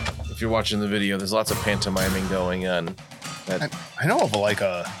 If you're watching the video, there's lots of pantomiming going on. I know of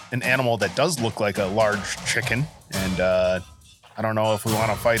an animal that does look like a large chicken, and I don't know if we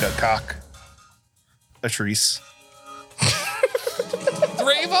want to fight a cockatrice.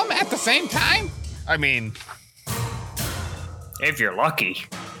 3 of them at the same time? I mean, If you're lucky.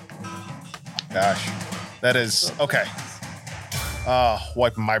 gosh, that is okay.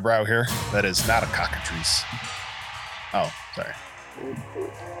 Wiping my brow here. That is not a cockatrice. Oh, sorry.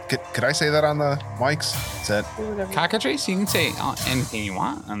 Could I say that on the mics? Is that Whatever. Cockatrice, you can say anything you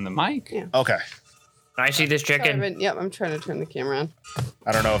want on the mic. Yeah. okay? I see this chicken. Yep, I'm trying to turn the camera on.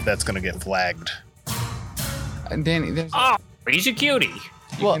 I don't know if that's gonna get flagged. Danny, there's Oh, he's a cutie.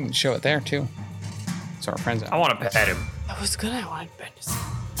 you well- can show it there too. So our friends. I want to pet him. That was good. I wanted Ben to see.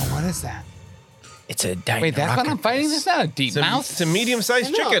 Oh, what is that? It's a dino. Wait, that's what I'm fighting. That's not a deep mouth. It's a medium-sized I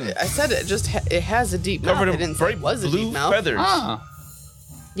know, chicken. I said it just it has a deep mouth. Covered I in didn't say bright it was a blue deep mouth. feathers. Ah,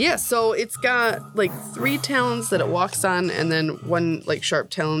 Yeah, so it's got like 3 talons that it walks on, and then one like sharp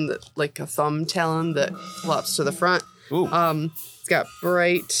talon that like a thumb talon that flops to the front. Ooh. It's got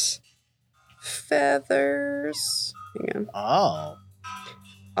bright feathers. Hang Oh,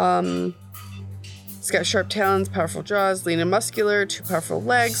 on. It's got sharp talons, powerful jaws, lean and muscular, 2 powerful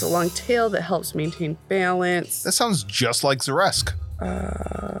legs, a long tail that helps maintain balance. that sounds just like Zaresk.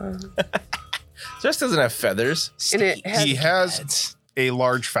 Just doesn't have feathers. And it He has, has a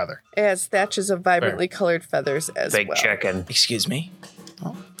large feather. it has thatches of vibrantly colored feathers as Big well. chicken. Excuse me.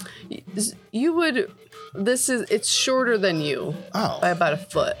 You would. It's shorter than you by Oh, about a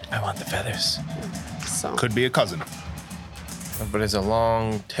foot. I want the feathers. So could be a cousin. But it's a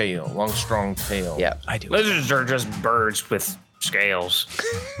long tail, long, strong tail. yeah, I do. Lizards are just birds with scales.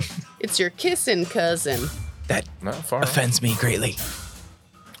 it's your kissing cousin. That Not far. offends me greatly.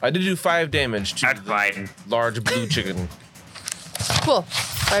 I did do 5 damage to That's fine. large blue chicken. Cool,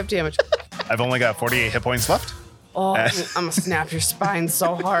 5 damage. I've only got 48 hit points left. Oh, I'm gonna snap your spine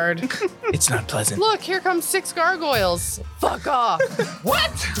so hard. It's not pleasant. Look, here comes 6 gargoyles. Fuck off.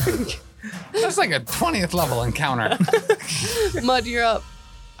 what? That's like a 20th level encounter. Mud, you're up.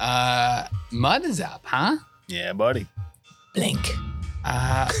 Mud is up, huh? Yeah, buddy. Blink.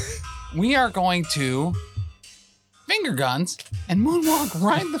 We are going to finger guns and moonwalk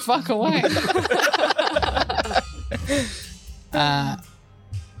right the fuck away.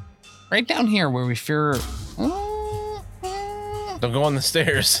 Right down here where we fear. Don't go on the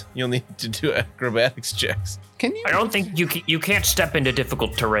stairs. You'll need to do acrobatics checks. Can you? I don't think you can't step into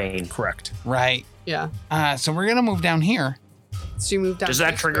difficult terrain. Correct. Right. Yeah. So we're gonna move down here. So you move down. Does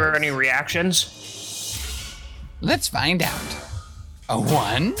that six trigger squares. any reactions? Let's find out. A 1,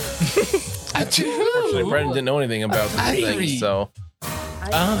 a 2. Unfortunately, Brendan didn't know anything about these I- things, so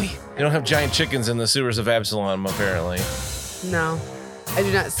Oh, you don't have giant chickens in the sewers of Absalom, apparently. No, I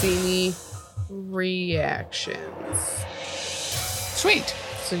do not see any reactions. Sweet.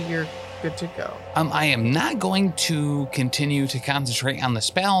 So you're good to go. I am not going to continue to concentrate on the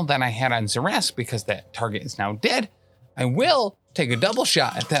spell that I had on Zeresk because that target is now dead. I will take a double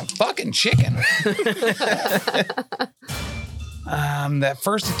shot at that fucking chicken. That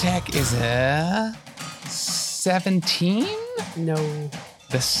first attack is a 17. No.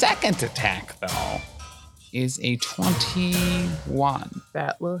 The second attack, though, is a 21.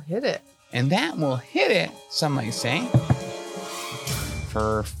 That will hit it. And that will hit it, some might say,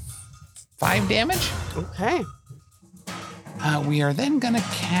 for 5 damage. Okay. We are then going to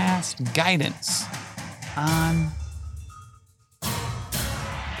cast Guidance on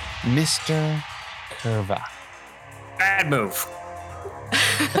Mr. Curva. Bad move.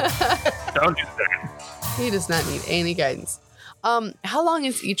 Don't do that. He does not need any guidance. How long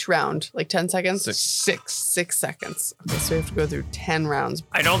is each round? Like 10 seconds? 6. 6 seconds. Okay, so we have to go through 10 rounds.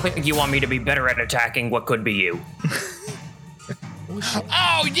 I don't think you want me to be better at attacking what could be you.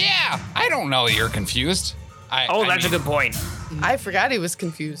 Oh, yeah! I don't know you're confused. Oh, that's a good point. I forgot he was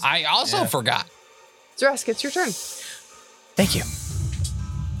confused. I also forgot. Zeresk, it's your turn. thank you.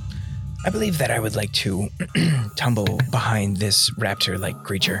 I believe that I would like to tumble behind this raptor-like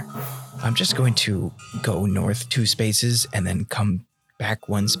creature. I'm just going to go north 2 spaces and then come back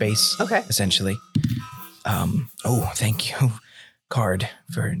 1 space. Okay. Essentially. Oh, thank you, card,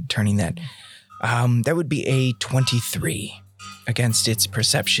 for turning that. That would be a 23 against its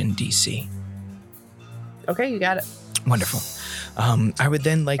perception DC. Okay, you got it. Wonderful. I would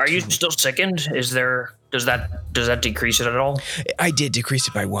then like Are to... you still sickened? Does that decrease it at all? I did decrease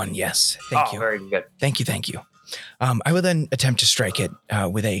it by 1, yes. Thank you. Very good. Thank you. I will then attempt to strike it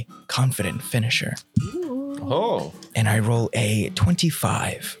with a confident finisher. Oh. And I roll a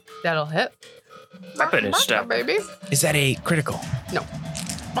 25. That'll hit. Weapon is step. Baby. Is that a critical? No.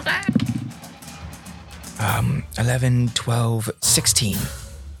 11, 12, 16.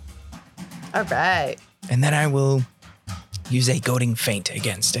 All right. And then I will use a goading feint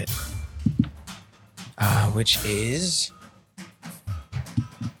against it. Which is...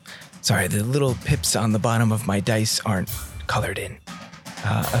 Sorry, the little pips on the bottom of my dice aren't colored in.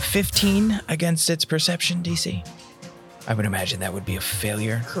 A 15 against its perception DC. I would imagine that would be a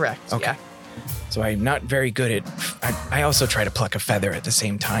failure. Correct. Okay. Yeah. So I'm not very good at... I also try to pluck a feather at the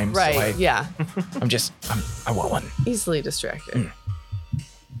same time. Right. So Yeah. I want one. Easily distracted.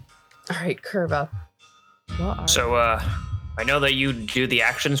 All right, curve up. What are So, I know that you do the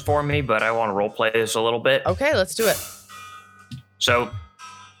actions for me, but I want to roleplay this a little bit. Okay, let's do it. So,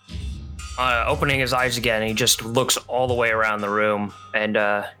 opening his eyes again, he just looks all the way around the room, and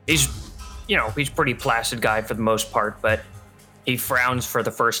he's pretty placid guy for the most part, but he frowns for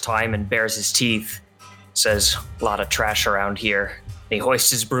the first time and bares his teeth. Says, "A lot of trash around here." He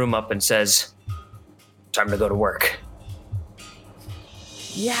hoists his broom up and says, "Time to go to work."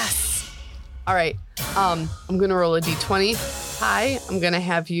 Yes. All right. I'm gonna roll a d20. High, I'm gonna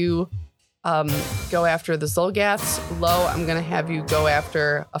have you go after the Zolgaths. Low, I'm gonna have you go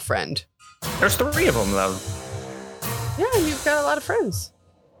after a friend. There's 3 of them, though. Yeah, you've got a lot of friends.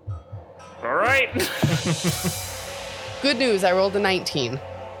 All right. Good news, I rolled a 19.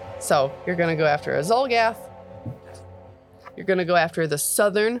 So you're gonna go after a Zolgath. You're gonna go after the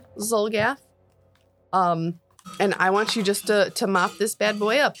southern Zolgath. And I want you just to mop this bad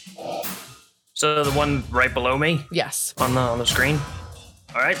boy up. So the one right below me Yes. on the screen.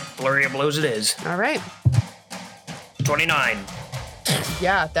 All right, flurry of blows it is. All right. 29.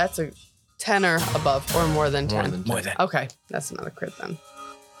 Yeah, that's a 10 or above, or more than 10. More than. Okay, that's another crit then.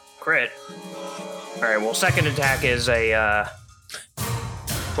 Crit. All right, well, second attack is a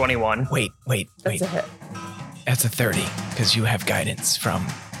 21. Wait. That's a hit. That's a 30, because you have guidance from...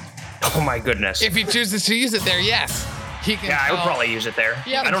 Oh my goodness. If he chooses to use it there, yes. He can. Yeah, I would probably use it there.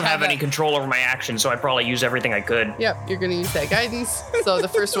 Yeah, I don't have any that. control over my actions, so I'd probably use everything I could. Yep, you're gonna use that guidance. So the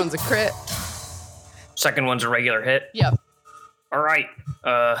first one's a crit. Second one's a regular hit. Yep. All right.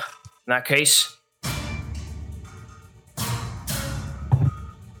 Then that case,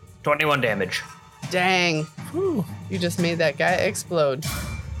 21 damage. Dang. Whew. You just made that guy explode.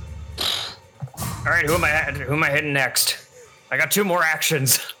 All right, who am I hitting next? I got 2 more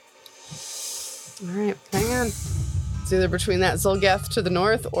actions. All right, hang on. It's either between that Zolgath to the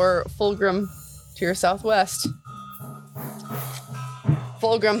north or Fulgrim to your southwest.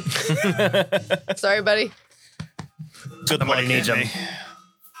 Fulgrim. Sorry, buddy. Somebody needs him.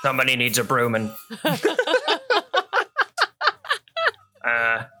 Somebody needs a broom and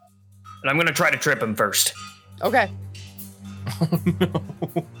and I'm gonna try to trip him first. Okay.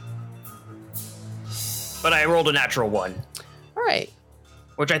 But I rolled a natural 1, All right.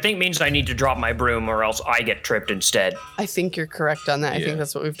 which I think means I need to drop my broom or else I get tripped instead. I think you're correct on that. I Yeah. think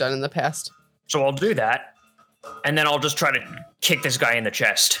that's what we've done in the past. So I'll do that, and then I'll just try to kick this guy in the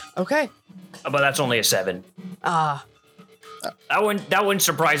chest. Okay. But that's only a 7. Ah, That went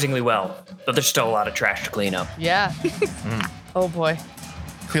surprisingly well, but there's still a lot of trash to clean up. yeah. Oh boy.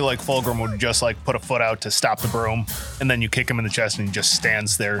 I feel like Fulgrim would just like put a foot out to stop the broom, and then you kick him in the chest and he just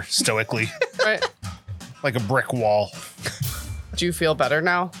stands there stoically Right. like a brick wall. Do you feel better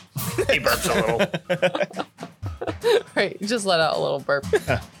now? He burps a little. Right. Just let out a little burp.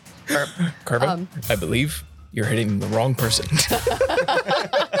 Burp. Curva, I believe you're hitting the wrong person.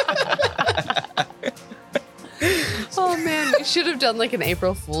 Oh man, we should have done like an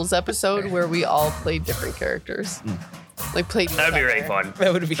April Fool's episode where we all played different characters. Like played. That'd be really fun.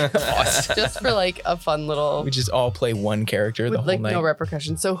 That would be awesome. Just for like a fun little. We just all play one character the With whole like night. no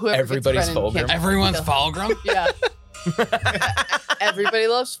repercussions. So whoever Everybody's gets Brennan Fulgrim. can't Everyone's kill. Fulgrim? Yeah. Everybody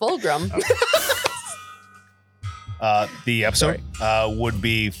loves Fulgrim. The episode would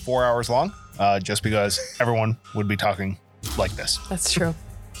be 4 hours long, just because everyone would be talking like this. That's true.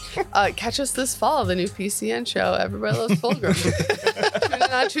 Catch us this fall, the new PCN show. Everybody loves Fulgrim. Tune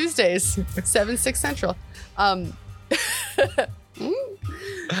in on Tuesdays, 7, 6 Central.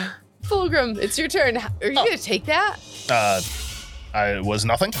 Fulgrim, it's your turn. Are you going to take that? I was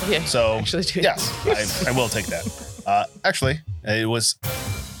nothing. Yeah, So actually do. yes, I will take that. Actually, it was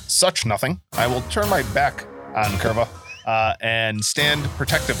such nothing. I will turn my back on Curva and stand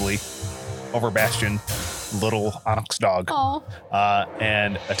protectively over Bastion, little Onyx dog, Oh.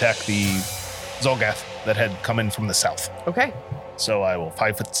 and attack the Zolgath that had come in from the south. Okay. So I will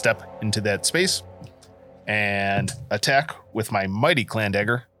 5-foot step into that space and attack with my mighty clan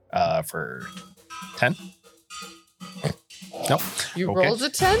dagger for 10. Nope. You Okay. rolled a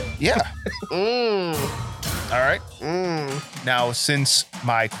 10? Yeah. Mmm. All right. Mmm. Now, since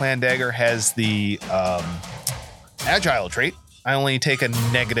my clan dagger has the agile trait, I only take a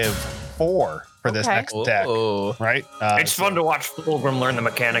 -4 for this Okay. next attack. Oh. Right? It's fun to watch Fulgrim learn the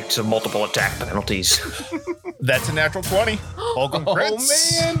mechanics of multiple attack penalties. That's a natural 20. Fulgrim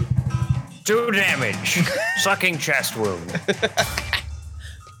crits. man. 2 damage. Sucking chest wound.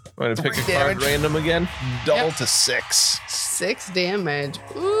 Want to pick a 3 card damage. random again? Double to 6. 6 damage.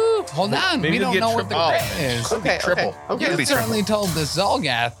 Ooh. Hold on, Maybe we you'll don't get know what the triple. crit is. Okay. triple. Okay. Okay. It'll You be certainly told the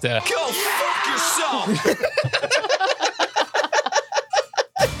Zolgath to. Go fuck yourself!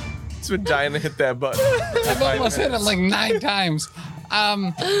 It's been dying to hit that button. I've almost hit it like 9 times.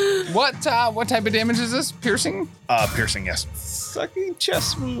 What type of damage is this? Piercing? Piercing, yes. Sucking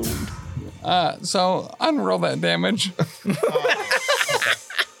chest wound. So unroll that damage.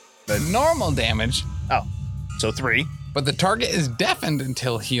 The normal damage, Oh, so 3. but the target is deafened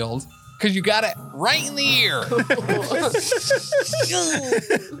until healed because you got it right in the ear.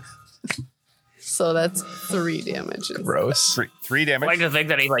 So that's 3 damage. Gross. 3 I damage. like to think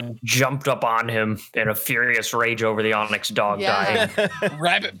that he jumped up on him in a furious rage over the Onyx dog Yeah. dying.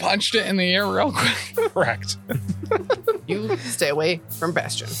 Rabbit punched it in the ear real quick. Correct. You stay away from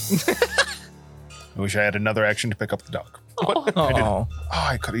Bastion. I wish I had another action to pick up the dog. Oh. Oh,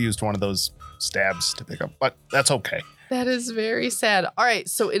 I could have used one of those stabs to pick up, but that's okay. That is very sad. All right,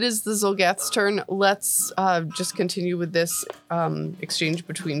 so it is the Zolgath's turn. Let's just continue with this exchange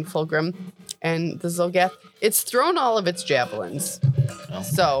between Fulgrim and the Zolgath. It's thrown all of its javelins. Oh.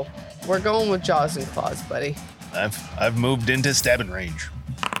 So we're going with jaws and claws, buddy. I've moved into stabbing range.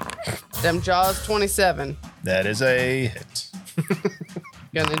 Them jaws 27. That is a hit.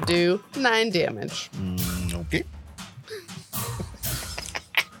 Gonna do 9 damage. Okay.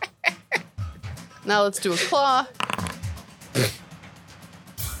 Now let's do a claw. Is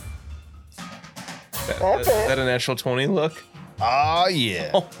that a natural 20 look? Ah,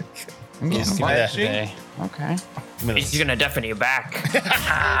 yeah. I'm getting Give me quiet that. today. Okay. Give me He's this. gonna deafen you back.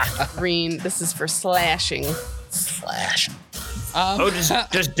 Green. This is for slashing. Slash. Oh,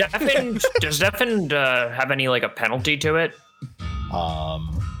 does deafen have any a penalty to it?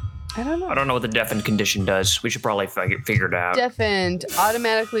 I don't know. I don't know what the deafened condition does. We should probably figure it out. Deafened.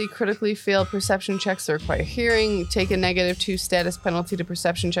 Automatically critically fail perception checks that require hearing. Take a -2 status penalty to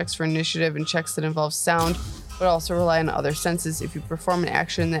perception checks for initiative and checks that involve sound, but also rely on other senses. If you perform an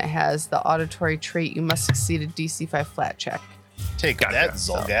action that has the auditory trait, you must succeed a DC 5 flat check. Take that,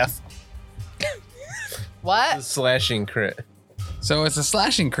 Zolgath. What? Slashing crit. So it's a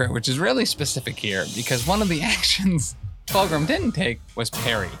slashing crit, which is really specific here because one of the actions Fulgrim didn't take was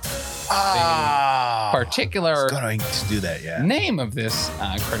parry. Particular Going to do that, yeah. name of this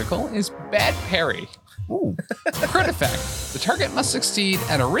critical is Bad Parry. Ooh. Crit effect. The target must succeed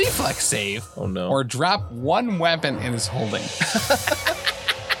at a reflex save Oh no. or drop one weapon it is holding.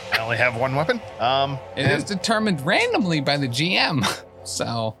 I only have one weapon. It is determined randomly by the GM.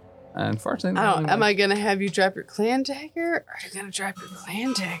 So, unfortunately, Am I gonna have you drop your clan dagger, or are you gonna drop your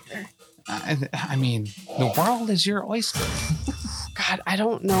clan dagger? I mean, the world is your oyster, God, I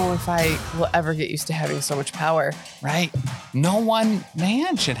don't know if I will ever get used to having so much power. right? No one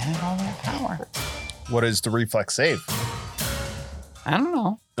man should have all that power. What is the reflex save? I don't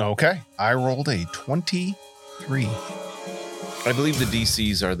know. Okay. I rolled a 23. I believe the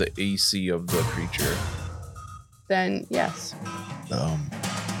DCs are the AC of the creature. Then yes,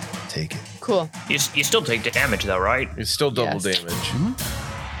 Take it. cool. You still take damage, though, right? It's still double Yes. damage.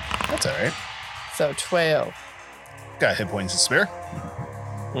 That's all right. So 12. Got hit points to spare.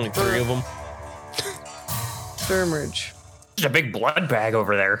 Only 3 of them. Thermurge. There's a big blood bag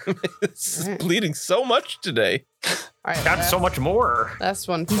over there. It's Alright. bleeding so much today. All right, Got so much more. Last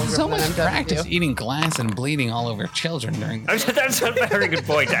one. So much then I'm done with practice you. eating glass and bleeding all over children during this. That's a very good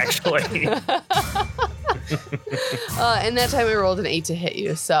point, actually. And that time I rolled an 8 to hit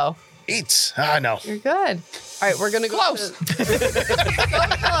you, so 8. No. you're good. All right, we're gonna go Close. to- So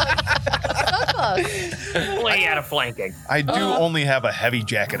close. Way out of flanking. I do only have a heavy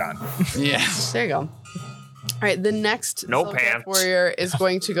jacket on. Yes. There you go. All right, the next No Zolgath pants. warrior is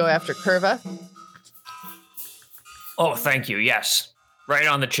going to go after Curva. Oh, thank you. Yes. Right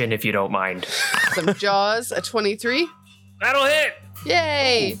on the chin, if you don't mind. Some jaws, a 23. That'll hit.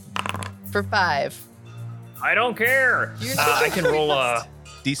 Yay! For 5. I don't care. You're I can roll a.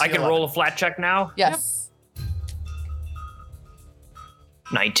 DC I can 11. roll a flat check now. Yes.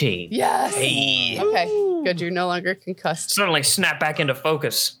 19. Yes. Okay, good. You're no longer concussed. Suddenly snap back into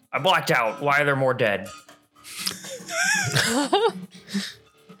focus. I blacked out. Why are there more dead?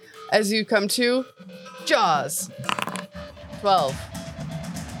 As you come to Jaws. 12.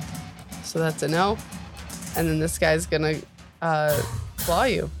 So that's a no. And then this guy's gonna claw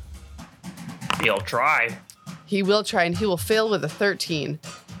you. He'll try. He will try and he will fail with a 13.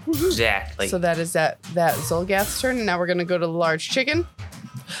 Exactly. So that is that Zolgath's turn. And now we're gonna go to the large chicken.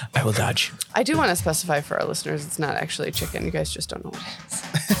 I will dodge. I do want to specify for our listeners, it's not actually a chicken. You guys just don't know what it is.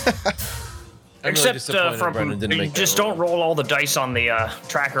 I'm really Except disappointed from Brendan didn't make that just roll. don't roll all the dice on the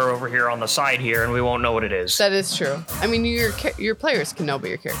tracker over here on the side here, and we won't know what it is. That is true. I mean, your players can know, but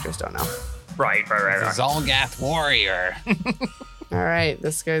your characters don't know. Right. Zolgath warrior. All right,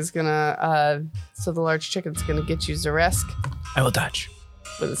 this guy's gonna. So the large chicken's gonna get you Zaresk I will dodge.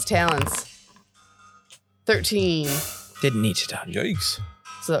 with his talons. 13. Didn't need to dodge. Yikes.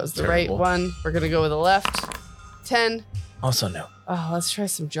 So that was the Terrible. right one. We're gonna go with the left. 10. Also no. Oh, let's try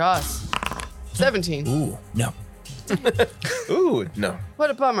some jaws. 17. Ooh, no. Ooh, no.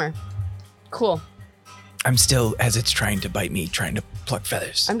 What a bummer. Cool. I'm still, as it's trying to bite me, trying to pluck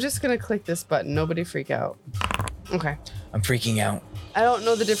feathers. I'm just gonna click this button. Nobody freak out. Okay. I'm freaking out. I don't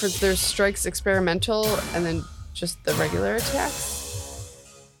know the difference. There's strikes experimental and then just the regular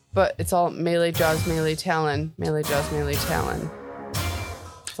attacks. But it's all melee jaws, melee talon, melee jaws, melee talon.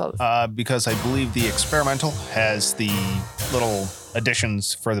 It's all Because I believe the experimental has the little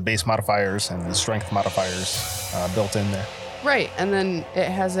additions for the base modifiers and the strength modifiers built in there. right, and then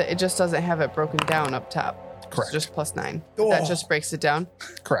it just doesn't have it broken down up top. Correct. It's just +9. That just breaks it down.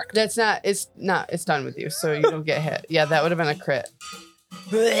 Correct. It's done with you, so you don't get hit. Yeah, that would have been a crit.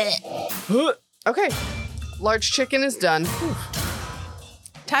 Okay. Large chicken is done.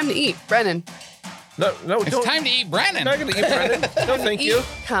 Time to eat, Brennan. No, It's don't. time to eat Brennan. I'm not gonna eat Brennan. No, thank Eat, you.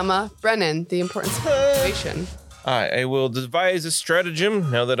 comma, Brennan, the importance of the situation. I will devise a stratagem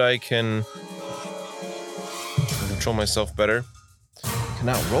now that I can control myself better.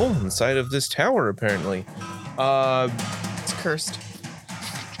 Cannot roll inside of this tower, apparently. It's cursed.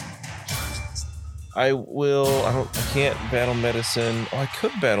 I can't battle medicine. Oh, I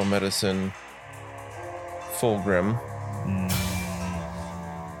could battle medicine Fulgrim.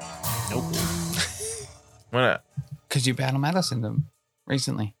 Nope. Why not? Because you battle medicine them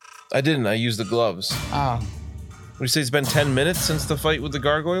recently. I didn't. I used the gloves. Oh, We say it's been 10 minutes since the fight with the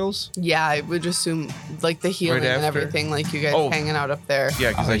gargoyles? Yeah, I would assume like the healing and after? everything, like you guys Oh. hanging out up there. Yeah,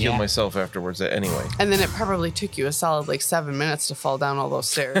 because Oh, I healed yeah. myself afterwards anyway. And then it probably took you a solid like 7 minutes to fall down all those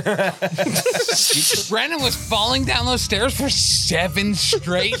stairs. Brennan was falling down those stairs for 7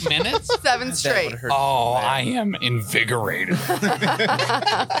 straight minutes. 7 straight. Oh, I am invigorated.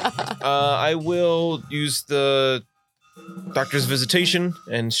 I will use the Doctor's Visitation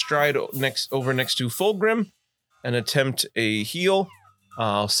and stride over next to Fulgrim and attempt a heal.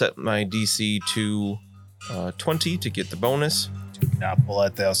 I'll set my DC to 20 to get the bonus. Not pull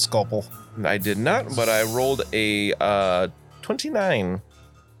out the scalpel. I did not, but I rolled a 29.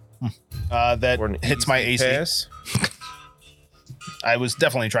 That For an hits my easy AC. pass. I was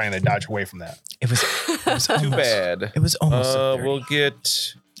definitely trying to dodge away from that. It was Too almost, bad. It was almost a 30. We'll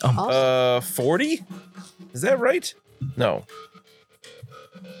get Almost. 40? Is that right? No.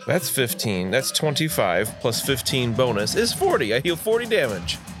 That's 15. That's 25 plus 15 bonus is 40. I heal 40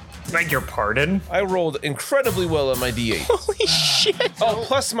 damage. Beg your pardon? I rolled incredibly well on my D8. Holy shit. Oh,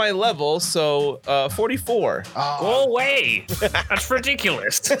 plus my level, so 44. Go away. That's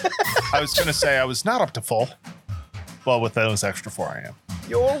ridiculous. I was going to say I was not up to full. Well, with those extra 4, I am.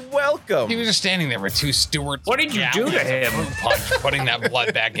 You're welcome. He was just standing there with 2 stewards. What did you do to him? Punch, putting that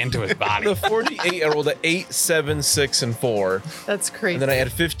blood back into his body. The 48, I rolled an 8, 7, 6, and 4. That's crazy. And then I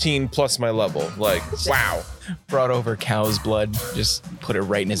had 15 plus my level. Like, wow. Brought over cow's blood, just put it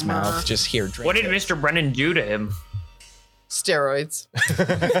right in his mouth. Just here, drink What did it. Mr. Brennan do to him? Steroids.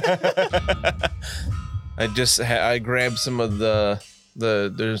 I grabbed some of the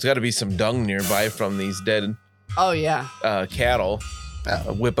there's got to be some dung nearby from these dead Oh, yeah. cattle.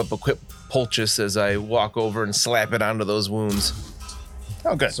 Whip up a quick poultice as I walk over and slap it onto those wounds.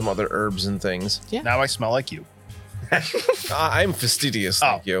 Oh, good. Some other herbs and things. Now I smell like you. I'm fastidious,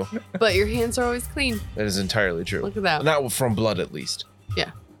 thank you. But your hands are always clean. That is entirely true. Look at that. Not from blood, at least.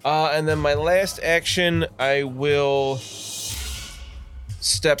 Yeah. And then my last action, I will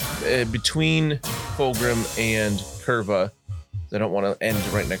step between Fulgrim and Curva. I don't want to end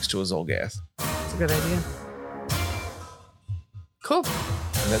right next to a Zolgath. That's a good idea. Cool.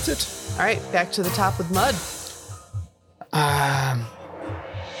 And that's it. All right, back to the top with Mud.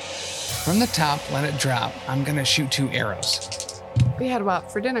 From the top, let it drop. I'm going to shoot 2 arrows We had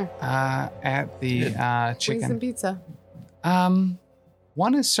what for dinner? at the Wings and chicken. pizza.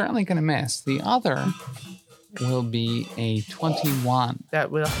 One is certainly going to miss. The other will be a 21. That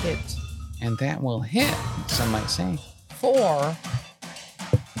will hit. And that will hit, some might say, for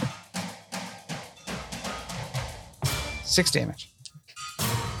 6 damage.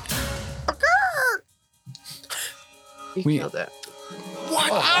 You We- killed it.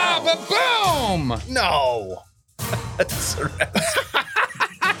 But boom! No.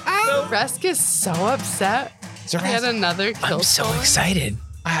 Resk is so upset. He had another kill. I'm so stolen. excited.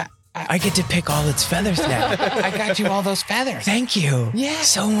 I get to pick all its feathers now. I got you all those feathers. Thank you. Yeah.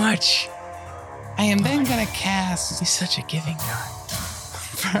 So much. I am then going to cast He's such a giving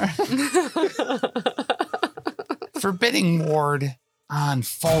guy. Forbidding Ward on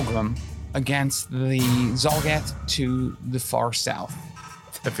Fulgrim against the Zolgath to the far south.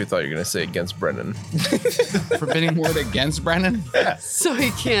 If you thought you were going to say against Brennan. Forbidding Ward against Brennan? So he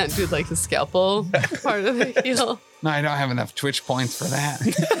can't do like the scalpel part of the heal. No, I don't have enough Twitch points for that.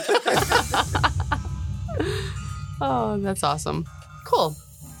 Oh, that's awesome. Cool.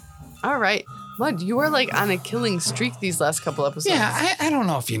 All right. Mud, you are like on a killing streak these last couple episodes. Yeah, I don't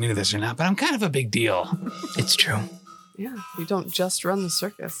know if you knew this or not, but I'm kind of a big deal. It's true. Yeah. You don't just run the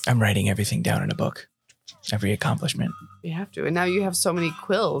circus. I'm writing everything down in a book. Every accomplishment. You have to. And now you have so many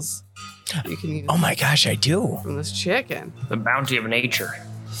quills you can use Oh my gosh, I do. from this chicken. The bounty of nature.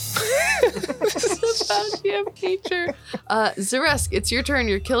 The bounty of nature. Zaresk, it's your turn.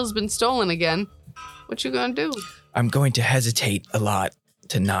 Your kill's been stolen again. What you gonna do? I'm going to hesitate a lot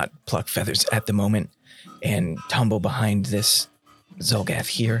to not pluck feathers at the moment and tumble behind this Zolgath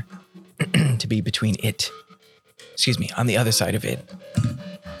here to be between it, on the other side of it,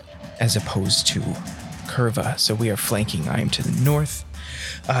 as opposed to Curva. So we are flanking. I am to the north.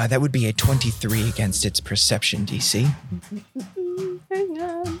 That would be a 23 against its perception DC. Hang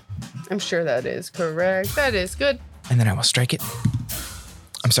on. I'm sure that is correct. That is good. And then I will strike it.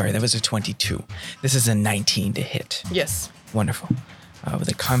 I'm sorry, that was a 22. This is a 19 to hit. Yes. Wonderful. With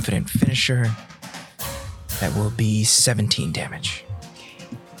a confident finisher, that will be 17 damage.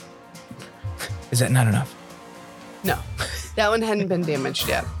 Is that not enough? No. That one hadn't been damaged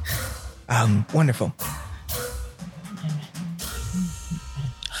yet. Wonderful.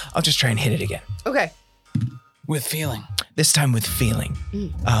 I'll just try and hit it again. Okay. With feeling. This time with feeling.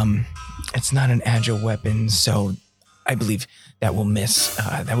 It's not an agile weapon, so I believe that will miss.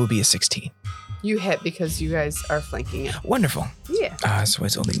 That will be a 16. You hit because you guys are flanking it. Wonderful. Yeah. So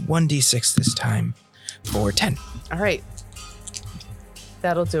it's only 1d6 this time for 10. All right.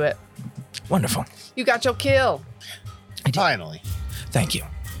 That'll do it. Wonderful. You got your kill. Finally. Thank you.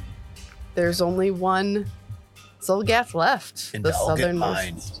 There's only one Zolgath left. And the I'll get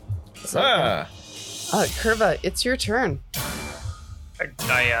southernmost. mine. Curva, it's your turn.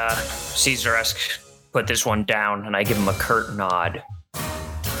 I Caesar-esque put this one down, and I give him a curt nod.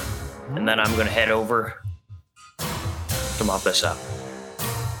 And then I'm going to head over to mop this up.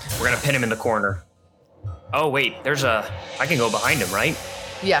 We're going to pin him in the corner. Oh, wait, I can go behind him, right?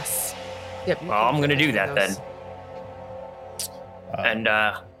 Yes. Yep. Well, I'm going to do that then. And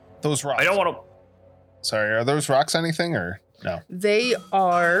Those rocks. I don't want to... Sorry, are those rocks anything or no? They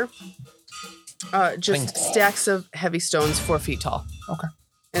are just stacks of heavy stones 4 feet tall. Okay.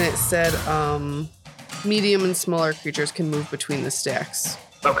 And it said medium and smaller creatures can move between the stacks.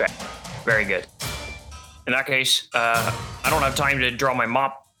 Okay, very good. In that case, I don't have time to draw my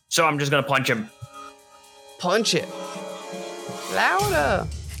mop, so I'm just going to punch him. Punch it. Louder.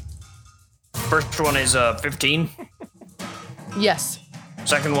 First one is 15. Yes.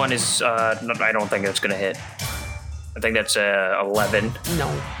 Second one is, I don't think it's going to hit. I think that's 11.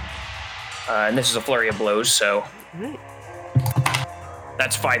 No. And this is a flurry of blows, so All right.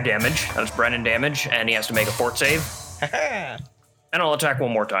 that's 5 damage. That's Brennan damage, and he has to make a fort save. And I'll attack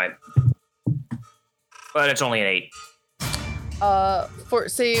one more time. But it's only an 8.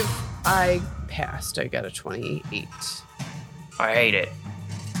 Fort save, I passed. I got a 28. I hate it.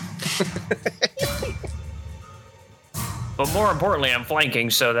 But more importantly, I'm flanking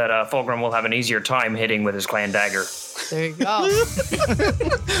so that Fulgrim will have an easier time hitting with his clan dagger. There you go.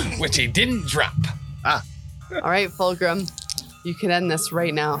 Which he didn't drop. All right, Fulgrim. You can end this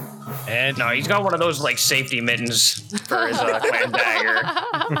right now. And No, he's got one of those like safety mittens for his clan dagger.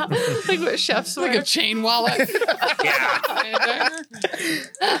 Like what chefs Like wear. a chain wallet. Yeah,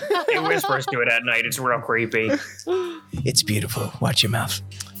 he whispers to it at night. It's real creepy. It's beautiful. Watch your mouth.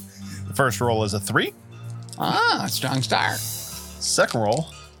 the first roll is a 3. Strong start. Second roll,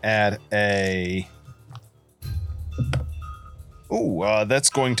 add a... Ooh, that's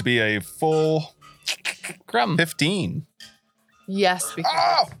going to be a full Crumb. 15. Yes, because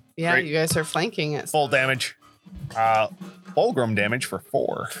Oh! yeah, Great. you guys are flanking it. Full damage. Fulgrim damage for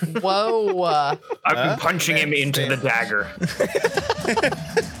 4. Whoa. I've been punching him into the dagger.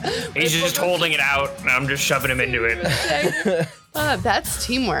 He's just holding it out, and I'm just shoving him into it. That's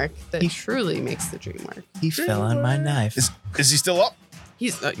teamwork that truly makes the dream work. He fell on my knife. Is he still up?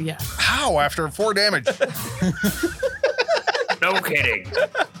 He's, yeah. How after 4 damage? No kidding.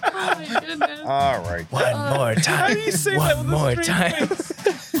 Oh my goodness. All right. One more time. One more time.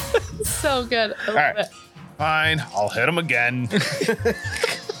 So good. I love right. it. Fine. I'll hit him again.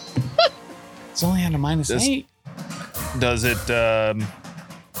 It's only at a This- -8. Does it,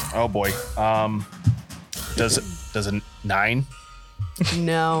 oh boy. Does it 9?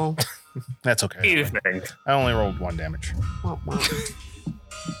 No. That's okay. You think? I only rolled 1 damage. Wow, wow.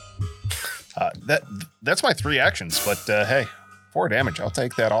 That's my 3 actions, but hey, 4 damage. I'll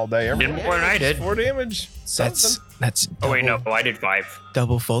take that all day. Every Did day. more than I did. 4 damage. That's Oh wait, no, I did 5.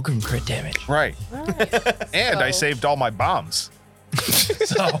 double Fulgrim crit damage. Right. All right. And I So- saved all my bombs.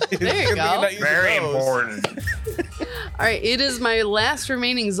 So There you go. Very important. All right, it is my last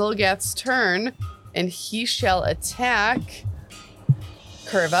remaining Zolgath's turn, and he shall attack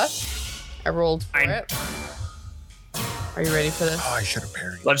Curva. I rolled for Fine. it. Are you ready for this? Oh, I should have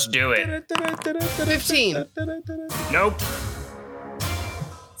parried. Let's do it. 15. Nope.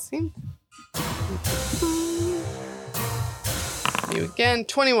 See? You again.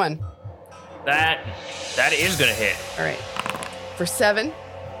 21. That is gonna hit. All right. For 7.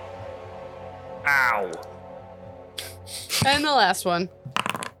 Ow. And the last one.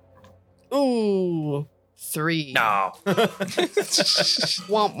 Ooh. 3. No.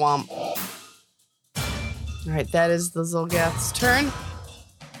 Womp womp. All right, that is the Zolgath's turn.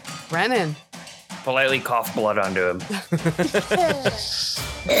 Brennan. Politely cough blood onto him.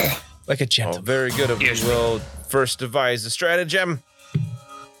 Like a Oh, gentleman. very good of you. Excuse me. We'll first devise a stratagem.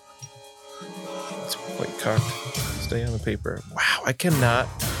 It's quite cocked. Stay on the paper. Wow, I cannot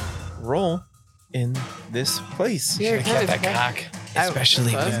roll in this place. You're Kept that cock.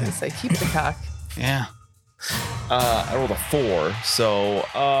 Especially I was when- gonna say, keep the cock. Yeah. I rolled a 4, so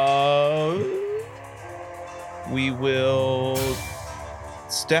we will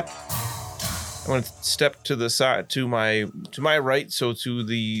step. I'm going to step to the side, to my right, so to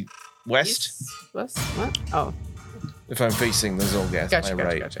the west. East, west? What? Oh, If I'm facing the Zolgath, gotcha, my gotcha,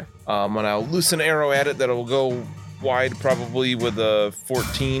 right. gotcha. And I'll loose an arrow at it that will go wide, probably with a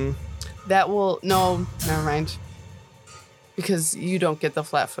 14. That will no, never mind. Because you don't get the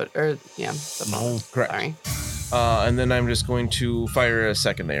flat foot or the bonus. Correct. Sorry. And then I'm just going to fire a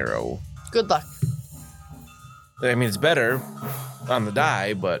second arrow. Good luck. I mean, it's better on the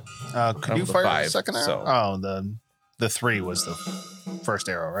die, but Could you the fire 5, the second arrow? so- Oh, the 3 was the first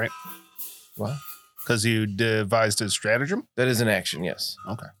arrow, right? What? Because you devised a stratagem? That is an action, yes.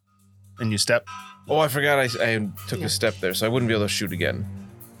 Okay. And you step? Oh, I forgot I took a step there, so I wouldn't be able to shoot again.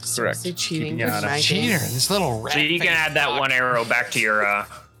 Correct. Seriously cheating. Keeping it with out of my Cheater, game. this little rat. So you can add that one arrow back to your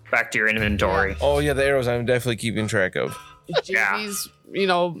inventory. Oh, yeah, the arrows I'm definitely keeping track of. JB's,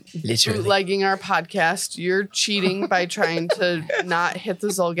 Literally. bootlegging our podcast. You're cheating by trying to not hit the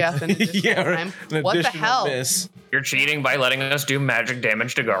Zolgath an additional time. an What the additional hell? miss. You're cheating by letting us do magic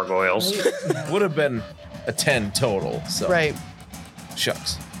damage to gargoyles. Would have been a 10 total, so. Right.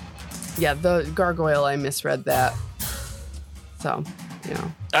 Shucks. Yeah, the gargoyle, I misread that. So,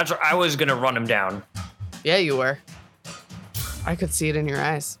 That's I was gonna run him down. yeah, you were. I could see it in your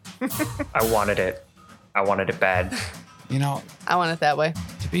eyes. I wanted it. I wanted it bad. I want it that way.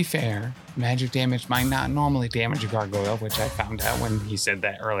 To be fair, magic damage might not normally damage a gargoyle, which I found out when he said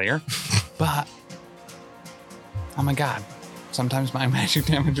that earlier. But, oh my god, sometimes my magic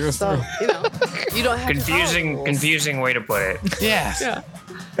damage goes So, through. you don't have to follow the rules. Confusing way to put it. Yes. Yeah.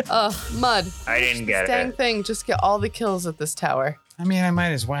 Mud. I didn't get Dang it. thing, just get all the kills at this tower. I mean, I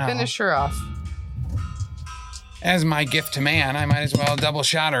might as well. Finish her off. As my gift to man, I might as well double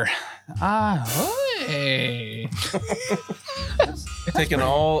shot her. Hey. Taking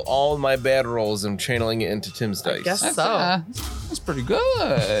all my bad rolls and channeling it into Tim's dice. guess That's, so. that's pretty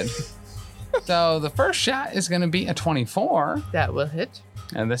good. So the first shot is going to be a 24, That will hit.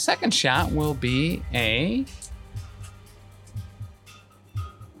 and the second shot will be a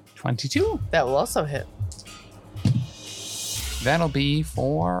 22. That will also hit. That'll be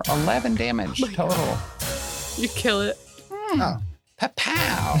for 11 damage total. You kill it.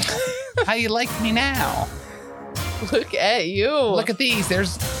 Pa-pow. How you like me now? Look at you. Look at these.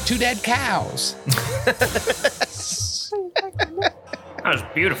 There's 2 dead cows. That was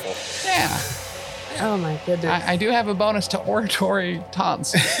beautiful. Yeah. Oh my goodness. I do have a bonus to oratory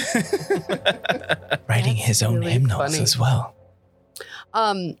taunts. Writing his own really hymnals funny. as well.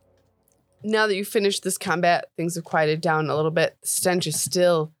 Now that you've finished this combat, things have quieted down a little bit. The stench is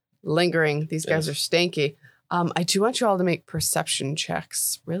still lingering. These guys are stanky. I do want you all to make perception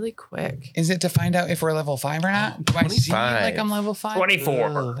checks really quick. Is it to find out if we're level 5 or not? Do I see 25. like I'm level 5? 24.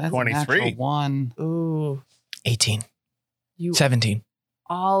 Ooh, that's 23. a natural 1. Ooh. 18. You 17.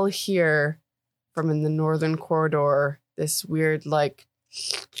 all hear from in the northern corridor this weird, like,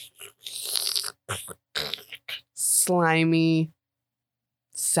 slimy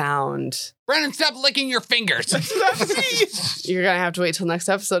sound. Brennan, stop licking your fingers. You're gonna have to wait till next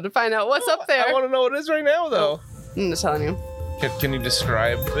episode to find out what's up there. I want to know what it is right now, though. I'm just telling you. Can you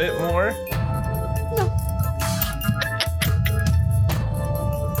describe it more?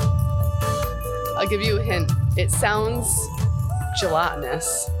 I'll give you a hint. It sounds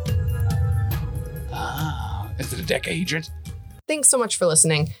gelatinous. Is it a decahedron? Thanks so much for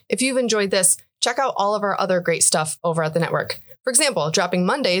listening. If you've enjoyed this, check out all of our other great stuff over at the network. For example, dropping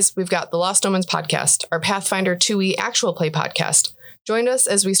Mondays, we've got the Lost Omens podcast, our Pathfinder 2e actual play podcast. Join us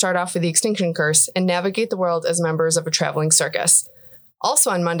as we start off with the Extinction Curse and navigate the world as members of a traveling circus.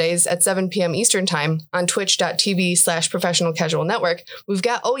 Also on Mondays at 7 p.m. Eastern Time on twitch.tv/professional casual network, we've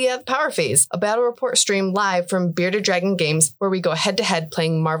got Oh Yeah, the Power Phase, a battle report stream live from Bearded Dragon Games where we go head to head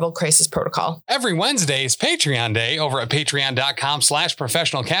playing Marvel Crisis Protocol. Every Wednesday is Patreon Day over at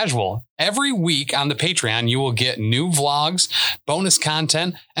patreon.com/professional casual. Every week on the Patreon, you will get new vlogs, bonus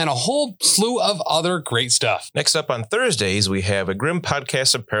content, and a whole slew of other great stuff. Next up on Thursdays, we have a Grim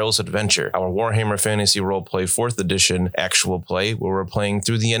Podcast of Perilous Adventure, our Warhammer Fantasy Roleplay 4th Edition actual play, where we're playing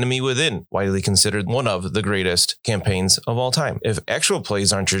through The Enemy Within, widely considered one of the greatest campaigns of all time. If actual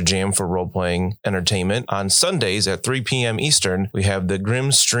plays aren't your jam for role-playing entertainment, on Sundays at 3 p.m. Eastern, we have the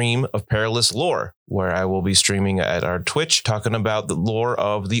Grim Stream of Perilous Lore, where I will be streaming at our Twitch talking about the lore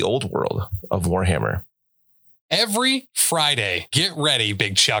of the old world of Warhammer. Every Friday, get ready,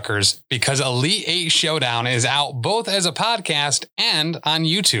 big chuckers, because Elite 8 Showdown is out both as a podcast and on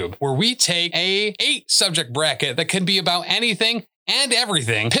YouTube, where we take a 8 subject bracket that can be about anything and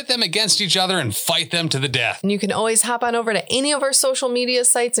everything, pit them against each other and fight them to the death. And you can always hop on over to any of our social media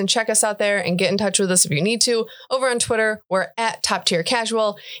sites and check us out there and get in touch with us if you need to. Over on Twitter, we're at Top Tier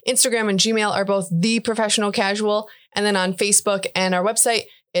Casual. Instagram and Gmail are both The Professional Casual. And then on Facebook and our website,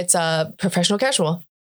 it's Professional Casual.